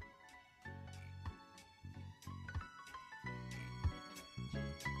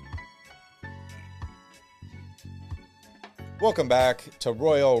 Welcome back to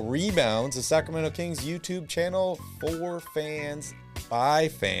Royal Rebounds, the Sacramento Kings YouTube channel for fans by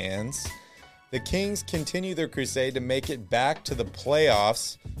fans. The Kings continue their crusade to make it back to the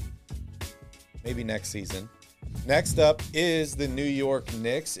playoffs, maybe next season. Next up is the New York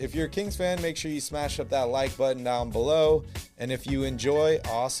Knicks. If you're a Kings fan, make sure you smash up that like button down below. And if you enjoy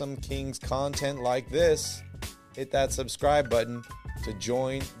awesome Kings content like this, hit that subscribe button to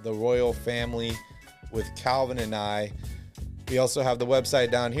join the Royal family with Calvin and I. We also have the website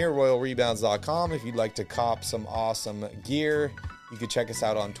down here, royalrebounds.com. If you'd like to cop some awesome gear, you can check us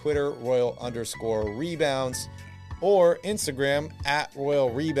out on Twitter, royal_rebounds, or Instagram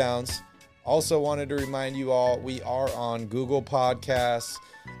 @royalrebounds. Also wanted to remind you all, we are on Google Podcasts,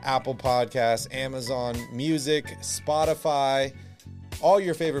 Apple Podcasts, Amazon Music, Spotify, all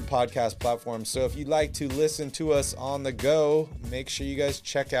your favorite podcast platforms. So if you'd like to listen to us on the go, make sure you guys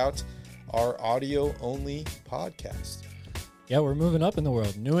check out our audio-only podcast. Yeah, we're moving up in the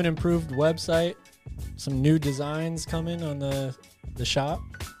world. New and improved website. Some new designs coming on the shop.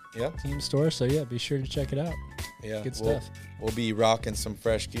 Yep. Team store. So, yeah, be sure to check it out. Yeah. Good stuff. We'll be rocking some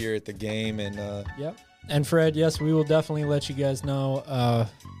fresh gear at the game. And yep. And, Fred, yes, we will definitely let you guys know,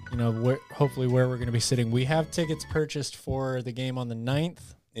 hopefully where we're going to be sitting. We have tickets purchased for the game on the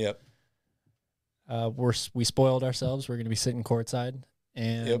 9th. Yep. We spoiled ourselves. We're going to be sitting courtside.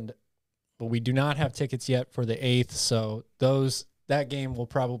 And but we do not have tickets yet for the 8th. So that game will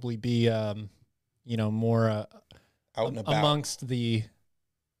probably be, more out and about amongst the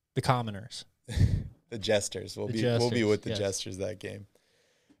commoners. The jesters. We'll be with the jesters that game.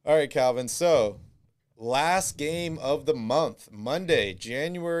 All right, Calvin. So last game of the month, Monday,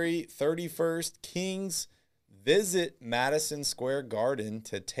 January 31st, Kings visit Madison Square Garden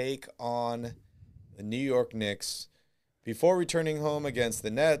to take on the New York Knicks before returning home against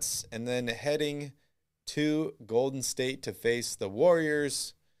the Nets and then heading to Golden State to face the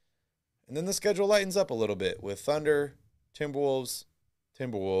Warriors. And then the schedule lightens up a little bit with Thunder, Timberwolves.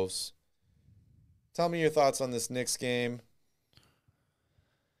 Tell me your thoughts on this Knicks game.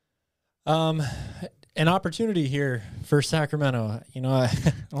 An opportunity here for Sacramento.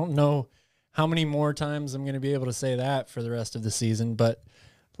 I don't know how many more times I'm going to be able to say that for the rest of the season, but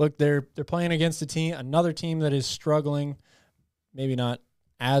look, they're playing against another team that is struggling, maybe not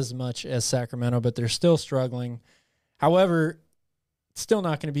as much as Sacramento, but they're still struggling. However, it's still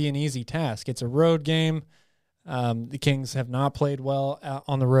not going to be an easy task. It's a road game. The Kings have not played well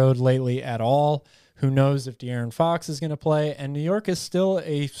on the road lately at all. Who knows if De'Aaron Fox is going to play? And New York is still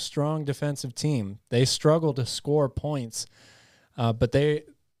a strong defensive team. They struggle to score points, but they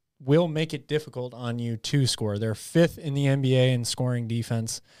will make it difficult on you to score. They're 5th in the NBA in scoring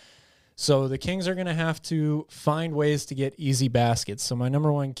defense. So the Kings are going to have to find ways to get easy baskets. So my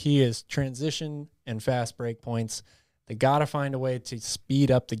number one key is transition and fast break points. They got to find a way to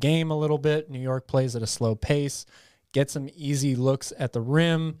speed up the game a little bit. New York plays at a slow pace. Get some easy looks at the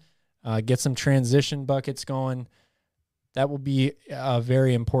rim. Get some transition buckets going. That will be a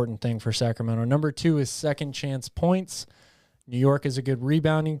very important thing for Sacramento. Number 2 is second chance points. New York is a good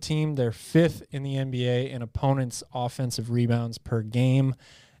rebounding team. They're 5th in the NBA in opponents' offensive rebounds per game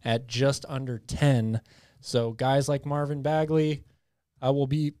at just under 10. So guys like Marvin Bagley will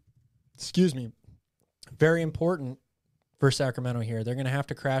be, very important for Sacramento here. They're going to have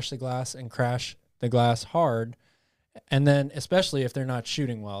to crash the glass and crash the glass hard. And then especially if they're not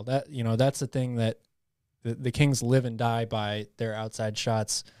shooting well, that's the thing that the Kings live and die by their outside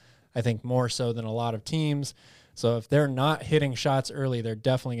shots, I think more so than a lot of teams. So if they're not hitting shots early, they're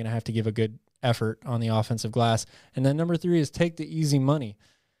definitely going to have to give a good effort on the offensive glass. And then number 3 is take the easy money.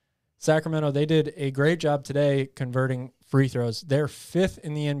 Sacramento, they did a great job today converting free throws. They're 5th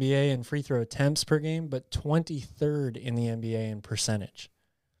in the NBA in free throw attempts per game, but 23rd in the NBA in percentage.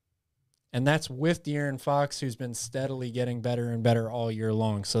 And that's with De'Aaron Fox, who's been steadily getting better and better all year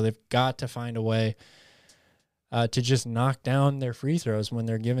long. So they've got to find a way to just knock down their free throws when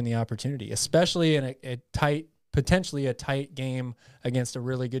they're given the opportunity, especially in potentially a tight game against a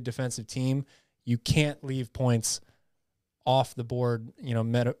really good defensive team. You can't leave points off the board,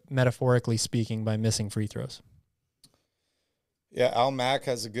 metaphorically speaking, by missing free throws. Yeah, Al Mack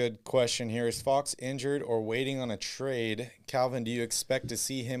has a good question here. Is Fox injured or waiting on a trade? Calvin, do you expect to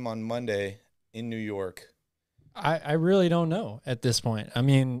see him on Monday in New York? I really don't know at this point. I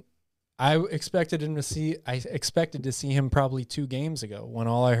mean, I expected to see him probably 2 games ago when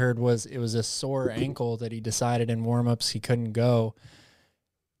all I heard was it was a sore ankle that he decided in warmups he couldn't go.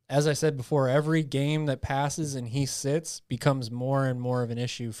 As I said before, every game that passes and he sits becomes more and more of an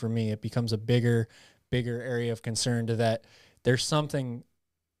issue for me. It becomes a bigger area of concern to that there's something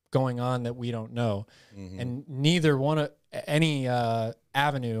going on that we don't know. Mm-hmm. And any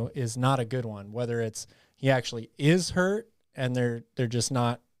avenue is not a good one, whether it's he actually is hurt and they're just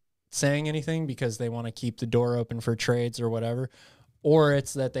not saying anything because they want to keep the door open for trades or whatever, or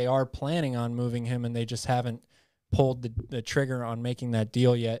it's that they are planning on moving him and they just haven't pulled the trigger on making that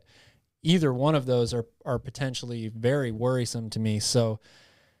deal yet. Either one of those are potentially very worrisome to me. So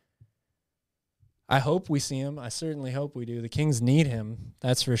I hope we see him. I certainly hope we do. The Kings need him.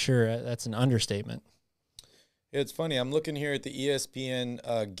 That's for sure. That's an understatement. It's funny. I'm looking here at the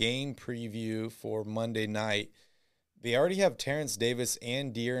ESPN game preview for Monday night. They already have Terrence Davis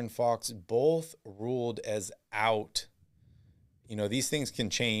and De'Aaron Fox both ruled as out. These things can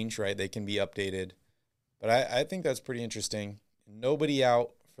change, right? They can be updated. But I think that's pretty interesting. Nobody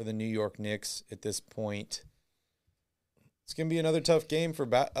out for the New York Knicks at this point. It's going to be another tough game for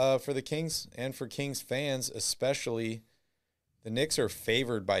the Kings and for Kings fans, especially. The Knicks are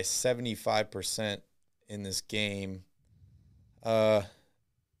favored by 75% in this game.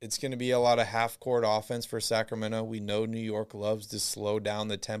 It's going to be a lot of half-court offense for Sacramento. We know New York loves to slow down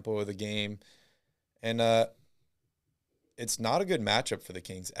the tempo of the game. And it's not a good matchup for the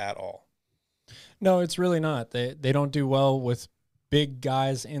Kings at all. No, it's really not. They don't do well with big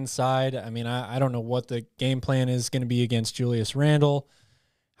guys inside. I mean, I don't know what the game plan is going to be against Julius Randle.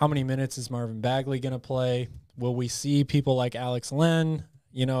 How many minutes is Marvin Bagley going to play? Will we see people like Alex Len,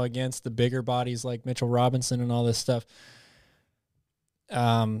 against the bigger bodies like Mitchell Robinson and all this stuff.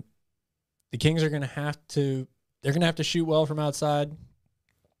 The Kings are going to have to shoot well from outside.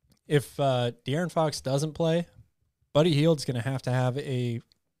 If De'Aaron Fox doesn't play, Buddy Hield's going to have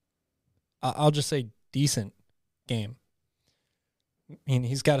I'll just say decent game. I mean,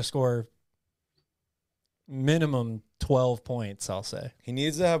 he's got to score minimum 12 points, I'll say. He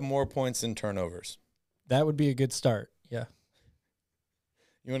needs to have more points than turnovers. That would be a good start, yeah.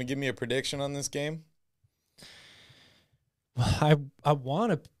 You want to give me a prediction on this game? Well, I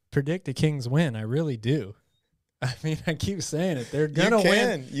want to predict the Kings win. I really do. I mean, I keep saying it. They're going to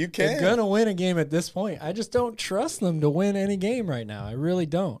win. You can. They're going to win a game at this point. I just don't trust them to win any game right now. I really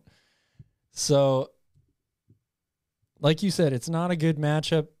don't. So, like you said, it's not a good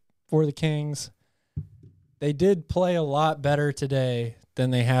matchup for the Kings. They did play a lot better today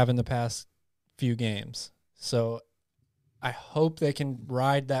than they have in the past few games. So I hope they can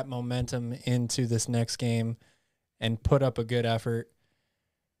ride that momentum into this next game and put up a good effort.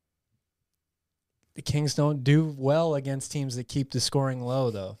 The Kings don't do well against teams that keep the scoring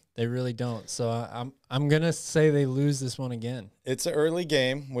low, though. They really don't. So I'm going to say they lose this one again. It's an early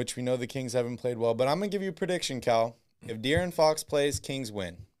game, which we know the Kings haven't played well, but I'm going to give you a prediction, Cal. If De'Aaron Fox plays, Kings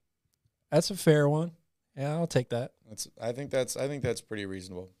win. That's a fair one. Yeah, I'll take that. I think that's pretty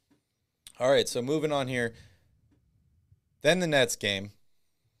reasonable. All right, so moving on here. Then the Nets game.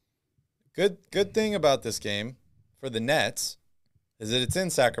 Good thing about this game for the Nets is that it's in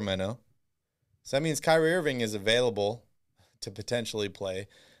Sacramento. So that means Kyrie Irving is available to potentially play.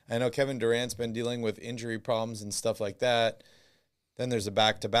 I know Kevin Durant's been dealing with injury problems and stuff like that. Then there's a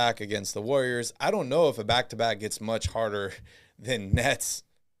back-to-back against the Warriors. I don't know if a back-to-back gets much harder than Nets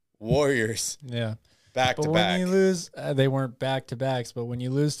Warriors. Yeah. Back-to-back. But when you lose, they weren't back-to-backs, but when you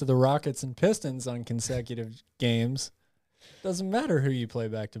lose to the Rockets and Pistons on consecutive games, it doesn't matter who you play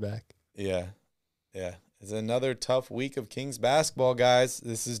back-to-back. Yeah. It's another tough week of Kings basketball, guys.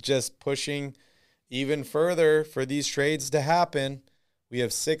 This is just pushing even further for these trades to happen. We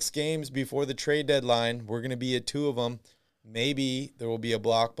have 6 games before the trade deadline. We're going to be at 2 of them. Maybe there will be a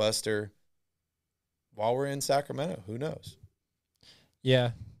blockbuster while we're in Sacramento. Who knows?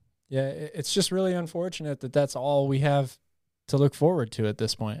 Yeah, it's just really unfortunate that that's all we have to look forward to at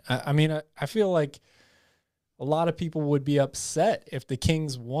this point. I mean, I feel like a lot of people would be upset if the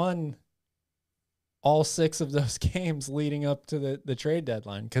Kings won all 6 of those games leading up to the trade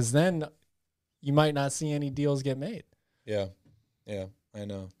deadline, because then you might not see any deals get made. Yeah, I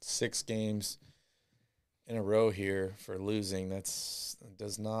know. 6 games in a row here for losing. That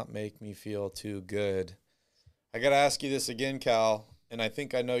does not make me feel too good. I got to ask you this again, Cal, and I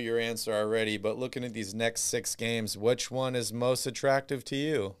think I know your answer already, but looking at these next 6 games, which one is most attractive to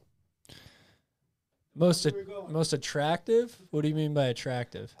you? Most attractive? What do you mean by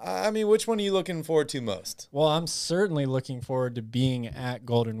attractive? I mean, which one are you looking forward to most? Well, I'm certainly looking forward to being at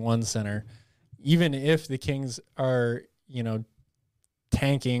Golden One Center, even if the Kings are,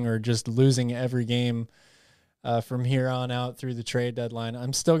 tanking or just losing every game from here on out through the trade deadline.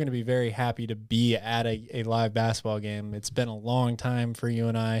 I'm still going to be very happy to be at a live basketball game. It's been a long time for you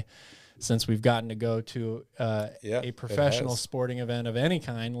and I since we've gotten to go to a professional sporting event of any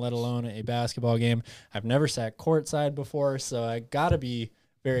kind, let alone a basketball game. I've never sat courtside before, so I got to be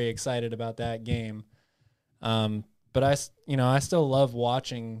very excited about that game. But I still love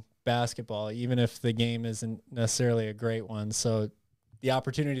watching basketball, even if the game isn't necessarily a great one. So the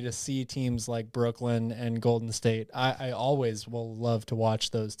opportunity to see teams like Brooklyn and Golden State, I always will love to watch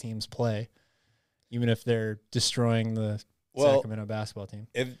those teams play, even if they're destroying the Sacramento basketball team.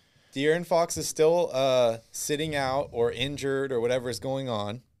 If De'Aaron Fox is still sitting out or injured or whatever is going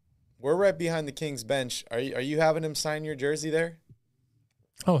on, we're right behind the Kings bench. Are you having him sign your jersey there?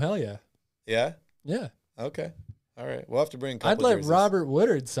 Oh, hell yeah. Yeah? Yeah. Okay. All right. We'll have to bring a couple I'd let jerseys. Robert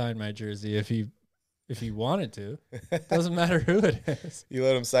Woodard sign my jersey if he wanted to. Doesn't matter who it is. You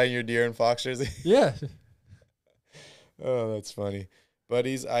let him sign your De'Aaron Fox jersey? Yeah. Oh, that's funny.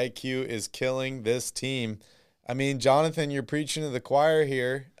 Buddy's IQ is killing this team. I mean, Jonathan, you're preaching to the choir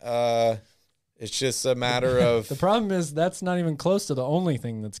here. It's just a matter of... The problem is that's not even close to the only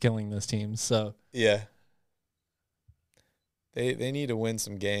thing that's killing this team. So yeah. They need to win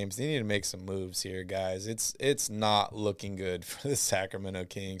some games. They need to make some moves here, guys. It's not looking good for the Sacramento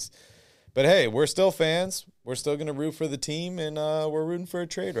Kings. But, hey, we're still fans. We're still going to root for the team, and we're rooting for a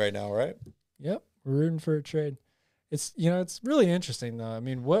trade right now, right? Yep, we're rooting for a trade. It's really interesting, though. I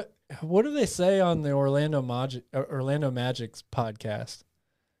mean, what do they say on the Orlando Magic's podcast?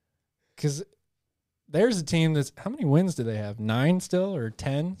 Because there's a team that's – how many wins do they have? 9 still or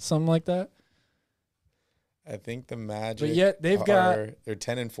 10, something like that? I think the Magic. But yet they're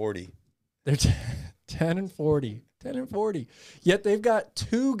 10-40. They're 10-40. 10-40. Yet they've got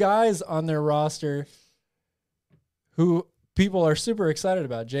two guys on their roster who people are super excited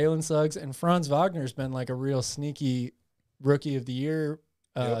about. Jalen Suggs and Franz Wagner's been like a real sneaky rookie of the year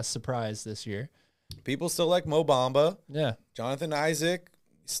surprise this year. People still like Mo Bamba. Yeah. Jonathan Isaac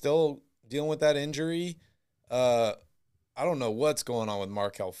still dealing with that injury. I don't know what's going on with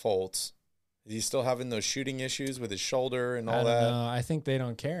Markelle Fultz. Is he still having those shooting issues with his shoulder and all that? I don't know. I think they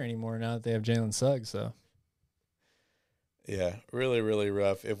don't care anymore now that they have Jalen Suggs. So. Yeah, really, really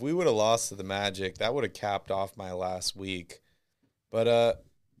rough. If we would have lost to the Magic, that would have capped off my last week. But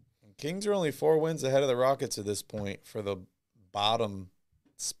Kings are only 4 wins ahead of the Rockets at this point for the bottom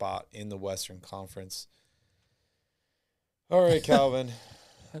spot in the Western Conference. All right, Calvin.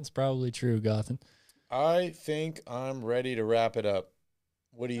 That's probably true, Gotham. I think I'm ready to wrap it up.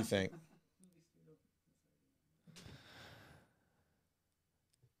 What do you think?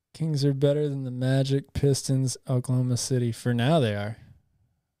 Kings are better than the Magic, Pistons, Oklahoma City. For now, they are.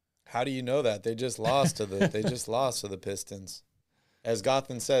 How do you know that? They just lost to the Pistons. As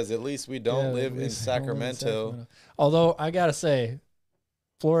Gotham says, at least we don't live in Sacramento. Although I gotta say,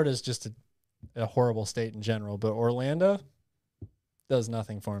 Florida's just a horrible state in general, but Orlando does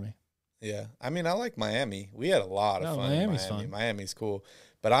nothing for me. Yeah, I mean, I like Miami. We had a lot of fun. Miami's in Miami. fun. Miami's cool.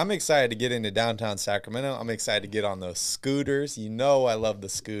 But I'm excited to get into downtown Sacramento. I'm excited to get on those scooters. You know I love the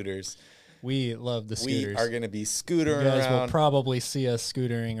scooters. We love the scooters. We are going to be scootering around. You guys around. will probably see us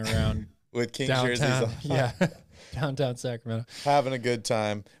scootering around. With Kings downtown, jerseys on. Yeah, downtown Sacramento. Having a good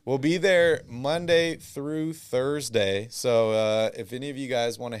time. We'll be there Monday through Thursday. So if any of you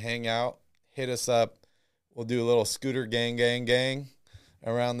guys want to hang out, hit us up. We'll do a little scooter gang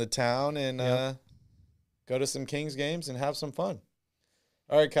around the town and go to some Kings games and have some fun.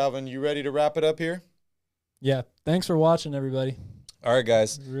 All right, Calvin, you ready to wrap it up here? Yeah. Thanks for watching, everybody. All right,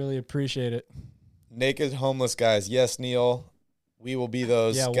 guys. Really appreciate it. Naked homeless guys. Yes, Neil. We will be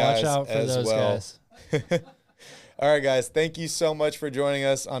those guys watch out for as those well. guys. All right, guys. Thank you so much for joining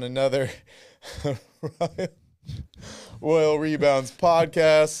us on another Royal Rebounds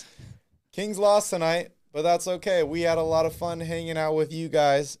podcast. Kings lost tonight, but that's okay. We had a lot of fun hanging out with you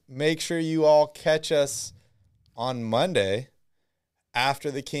guys. Make sure you all catch us on Monday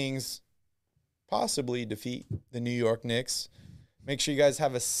after the Kings possibly defeat the New York Knicks. Make sure you guys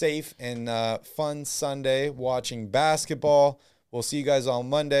have a safe and fun Sunday watching basketball. We'll see you guys on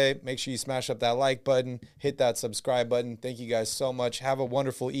Monday. Make sure you smash up that like button, hit that subscribe button. Thank you guys so much. Have a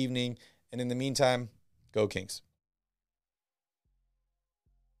wonderful evening. And in the meantime, go Kings.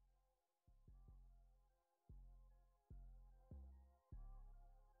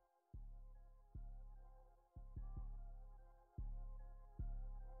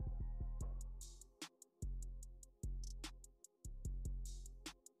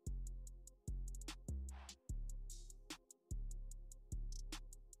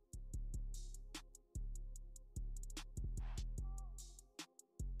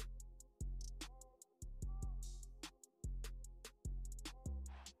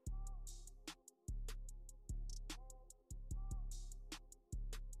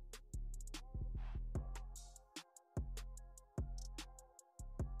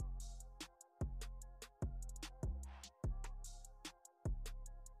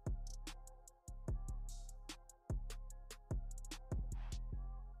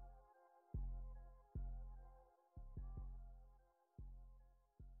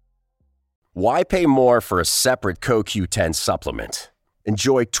 Why pay more for a separate CoQ10 supplement?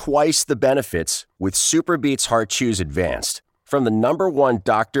 Enjoy twice the benefits with SuperBeets Heart Chews Advanced from the #1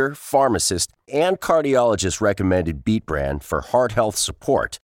 doctor, pharmacist, and cardiologist recommended beet brand for heart health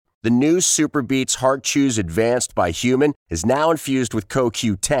support. The new SuperBeets Heart Chews Advanced by Human is now infused with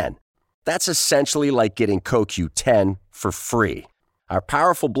CoQ10. That's essentially like getting CoQ10 for free. Our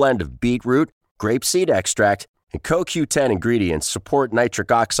powerful blend of beetroot, grapeseed extract, and CoQ10 ingredients support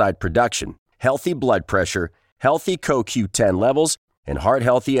nitric oxide production, healthy blood pressure, healthy CoQ10 levels, and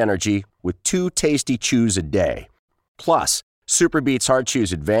heart-healthy energy with 2 tasty chews a day. Plus, SuperBeets Heart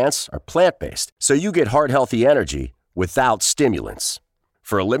Chews Advance are plant-based, so you get heart-healthy energy without stimulants.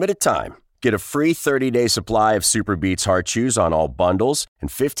 For a limited time, get a free 30-day supply of SuperBeets Heart Chews on all bundles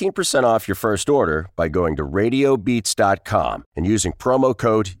and 15% off your first order by going to radiobeats.com and using promo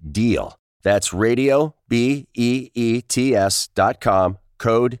code DEAL. That's radio, BEETS.com,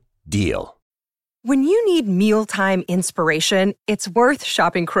 code DEAL. When you need mealtime inspiration, it's worth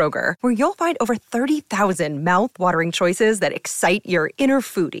shopping Kroger, where you'll find over 30,000 mouth-watering choices that excite your inner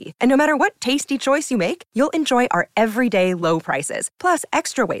foodie. And no matter what tasty choice you make, you'll enjoy our everyday low prices, plus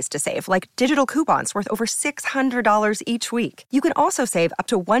extra ways to save, like digital coupons worth over $600 each week. You can also save up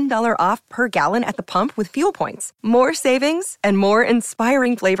to $1 off per gallon at the pump with fuel points. More savings and more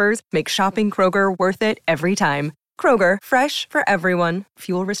inspiring flavors make shopping Kroger worth it every time. Kroger, fresh for everyone.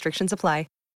 Fuel restrictions apply.